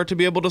before to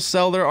be able to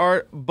sell their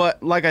art,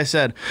 but like I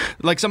said,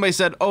 like somebody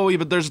said,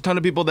 but there's a ton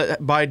of people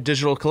that buy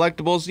digital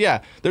collectibles.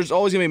 Yeah, there's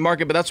always going to be a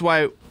market, but that's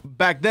why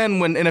back then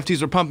when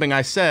NFTs were pumping,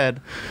 I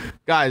said,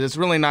 guys, it's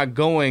really not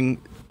going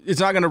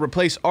to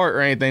replace art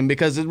or anything,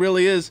 because it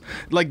really is,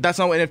 like, that's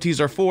not what NFTs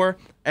are for.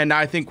 And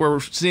I think we're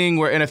seeing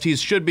where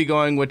NFTs should be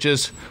going, which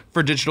is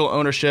for digital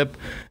ownership.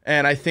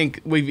 And I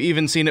think we've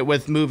even seen it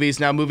with movies.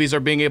 Now movies are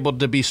being able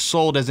to be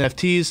sold as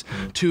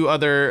NFTs to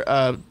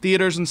other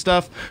theaters and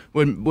stuff,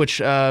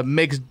 which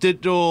makes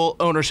digital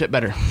ownership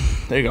better.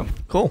 There you go.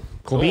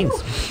 Cool beans.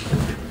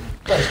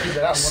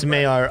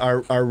 Smay,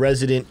 our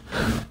resident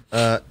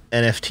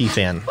NFT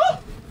fan.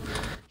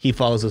 He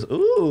follows us.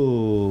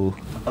 Ooh.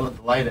 I'll let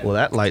the light in. Well,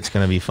 that light's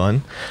going to be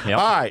fun. Yep.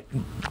 All right.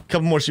 A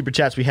couple more super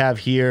chats we have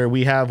here.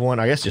 We have one,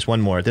 I guess just one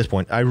more at this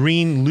point.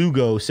 Irene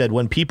Lugo said,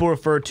 when people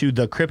refer to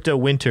the crypto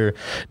winter,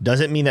 does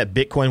it mean that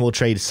Bitcoin will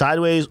trade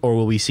sideways, or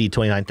will we see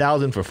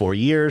 29,000 for 4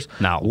 years?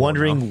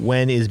 Wondering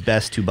when is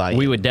best to buy in.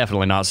 We would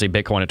definitely not see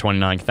Bitcoin at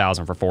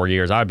 29,000 for 4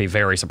 years. I would be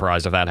very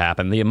surprised if that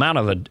happened. The amount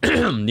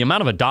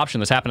of adoption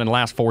that's happened in the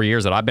last 4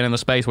 years that I've been in the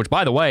space, which,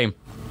 by the way,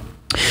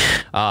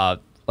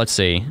 let's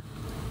see,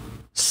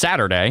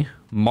 Saturday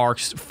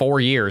marks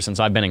 4 years since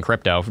I've been in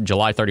crypto.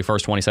 July 31st,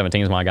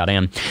 2017 is when I got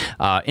in.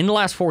 In the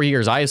last 4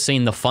 years, I have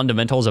seen the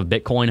fundamentals of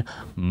Bitcoin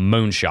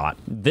moonshot.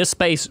 This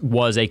space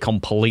was a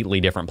completely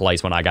different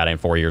place when I got in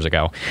 4 years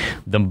ago.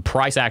 The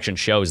price action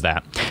shows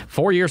that.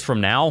 4 years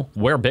from now,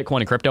 where Bitcoin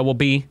and crypto will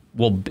be,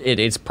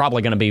 it's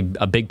probably going to be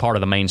a big part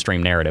of the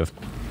mainstream narrative.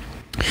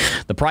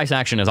 The price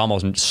action is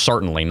almost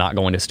certainly not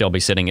going to still be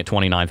sitting at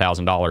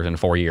 $29,000 in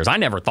 4 years. I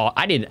never thought,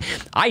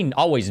 I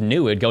always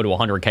knew it'd go to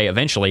 100K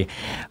eventually.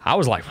 I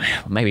was like,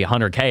 maybe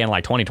 100K in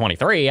like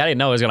 2023. I didn't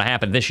know it was going to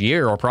happen this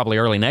year or probably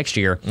early next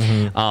year.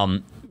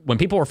 When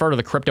people refer to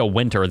the crypto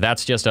winter,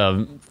 that's just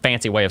a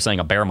fancy way of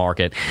saying a bear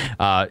market.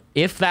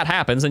 If that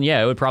happens, then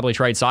yeah, it would probably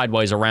trade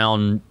sideways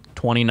around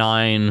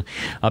 $29,000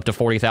 up to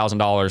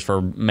 $40,000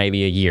 for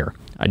maybe a year.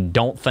 I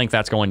don't think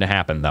that's going to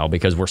happen, though,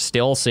 because we're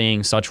still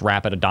seeing such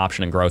rapid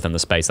adoption and growth in the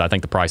space. I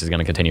think the price is going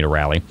to continue to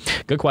rally.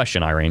 Good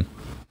question, Irene.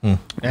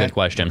 Good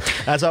question.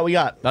 That's all we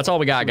got. That's all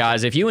we got,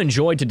 guys. If you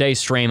enjoyed today's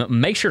stream,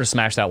 make sure to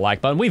smash that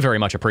like button. We very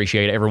much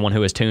appreciate everyone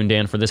who has tuned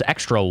in for this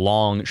extra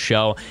long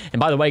show. And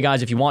by the way,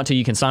 guys, if you want to,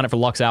 you can sign up for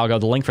Lux Algo.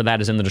 The link for that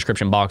is in the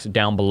description box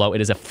down below.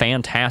 It is a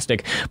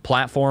fantastic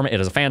platform.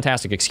 It is a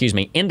fantastic,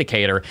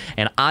 indicator,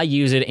 and I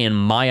use it in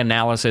my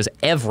analysis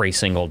every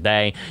single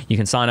day. You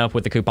can sign up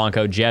with the coupon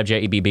code JEB,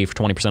 J-E-B-B, for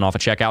 20% off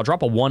at checkout.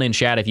 Drop a 1 in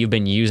chat if you've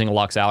been using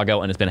Lux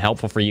Algo and it's been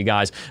helpful for you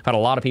guys. I've had a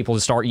lot of people to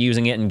start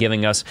using it and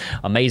giving us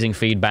amazing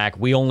feedback.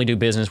 We only do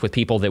business with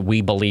people that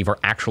we believe are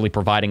actually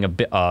providing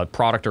a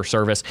product or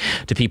service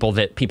to people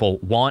that people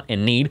want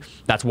and need.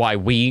 That's why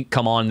we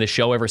come on this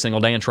show every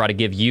single day and try to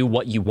give you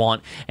what you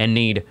want and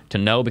need to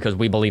know, because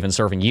we believe in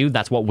serving you.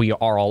 That's what we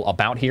are all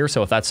about here.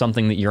 So if that's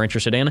something that you're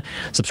interested in,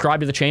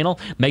 subscribe to the channel.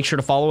 Make sure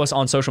to follow us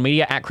on social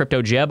media at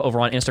CryptoJeb over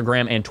on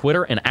Instagram and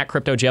Twitter, and at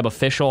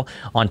CryptoJebOfficial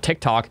on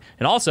TikTok.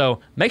 And also,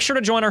 make sure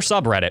to join our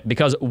subreddit,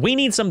 because we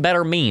need some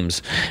better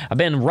memes. I've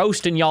been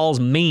roasting y'all's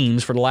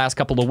memes for the last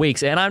couple of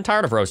weeks, and I'm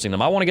tired of of roasting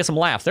them. I want to get some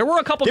laughs. There were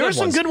a couple good ones.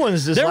 There were some good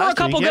ones this There were a last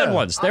couple week, good yeah.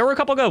 ones. There were a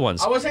couple good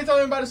ones. I want to say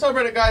something about the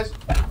subreddit, guys.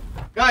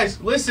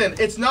 Guys, listen,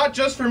 it's not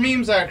just for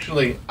memes,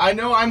 actually. I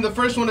know I'm the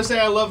first one to say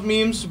I love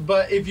memes,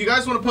 but if you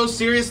guys want to post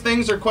serious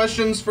things or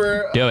questions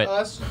for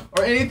us,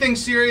 or anything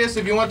serious,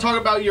 if you want to talk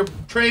about your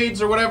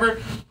trades or whatever,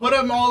 put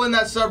them all in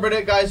that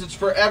subreddit, guys. It's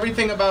for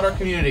everything about our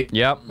community.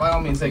 Yep. By all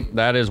means, thank you.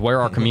 That is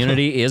where our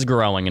community is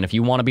growing, and if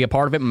you want to be a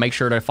part of it, make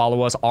sure to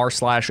follow us,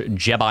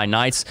 r/Jedi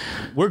Knights.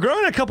 We're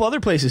growing a couple other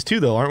places, too,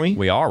 though, aren't we?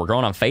 We are. We're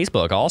growing on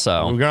Facebook,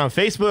 also. We're growing on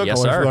Facebook.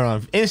 Yes, sir. We're growing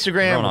on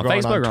Instagram. We're growing on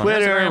Facebook. On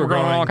Twitter. We're growing on Instagram. We're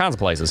growing on all kinds of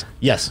places.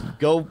 Yes.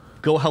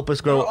 Go help us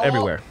grow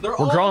everywhere.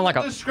 We're growing like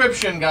a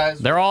description, guys.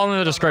 They're all in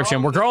the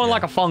description. We're growing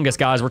like a fungus,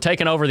 guys. We're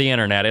taking over the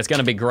internet. It's going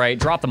to be great.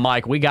 Drop the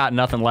mic. We got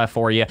nothing left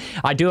for you.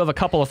 I do have a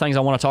couple of things I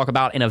want to talk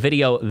about in a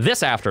video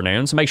this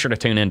afternoon, so make sure to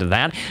tune into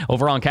that.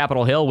 Over on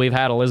Capitol Hill, we've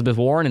had Elizabeth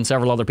Warren and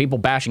several other people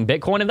bashing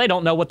Bitcoin, and they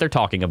don't know what they're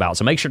talking about.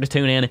 So make sure to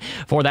tune in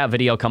for that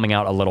video coming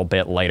out a little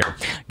bit later.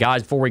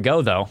 Guys, before we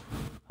go, though,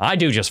 I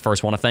do just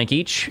first want to thank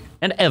each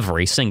and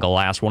every single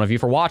last one of you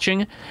for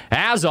watching,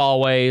 as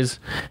always,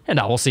 and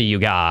I will see you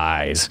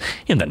guys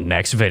in the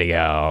next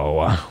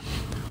video.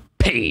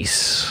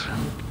 Peace.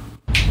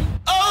 Oh,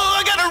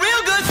 I got a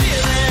real good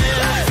feeling.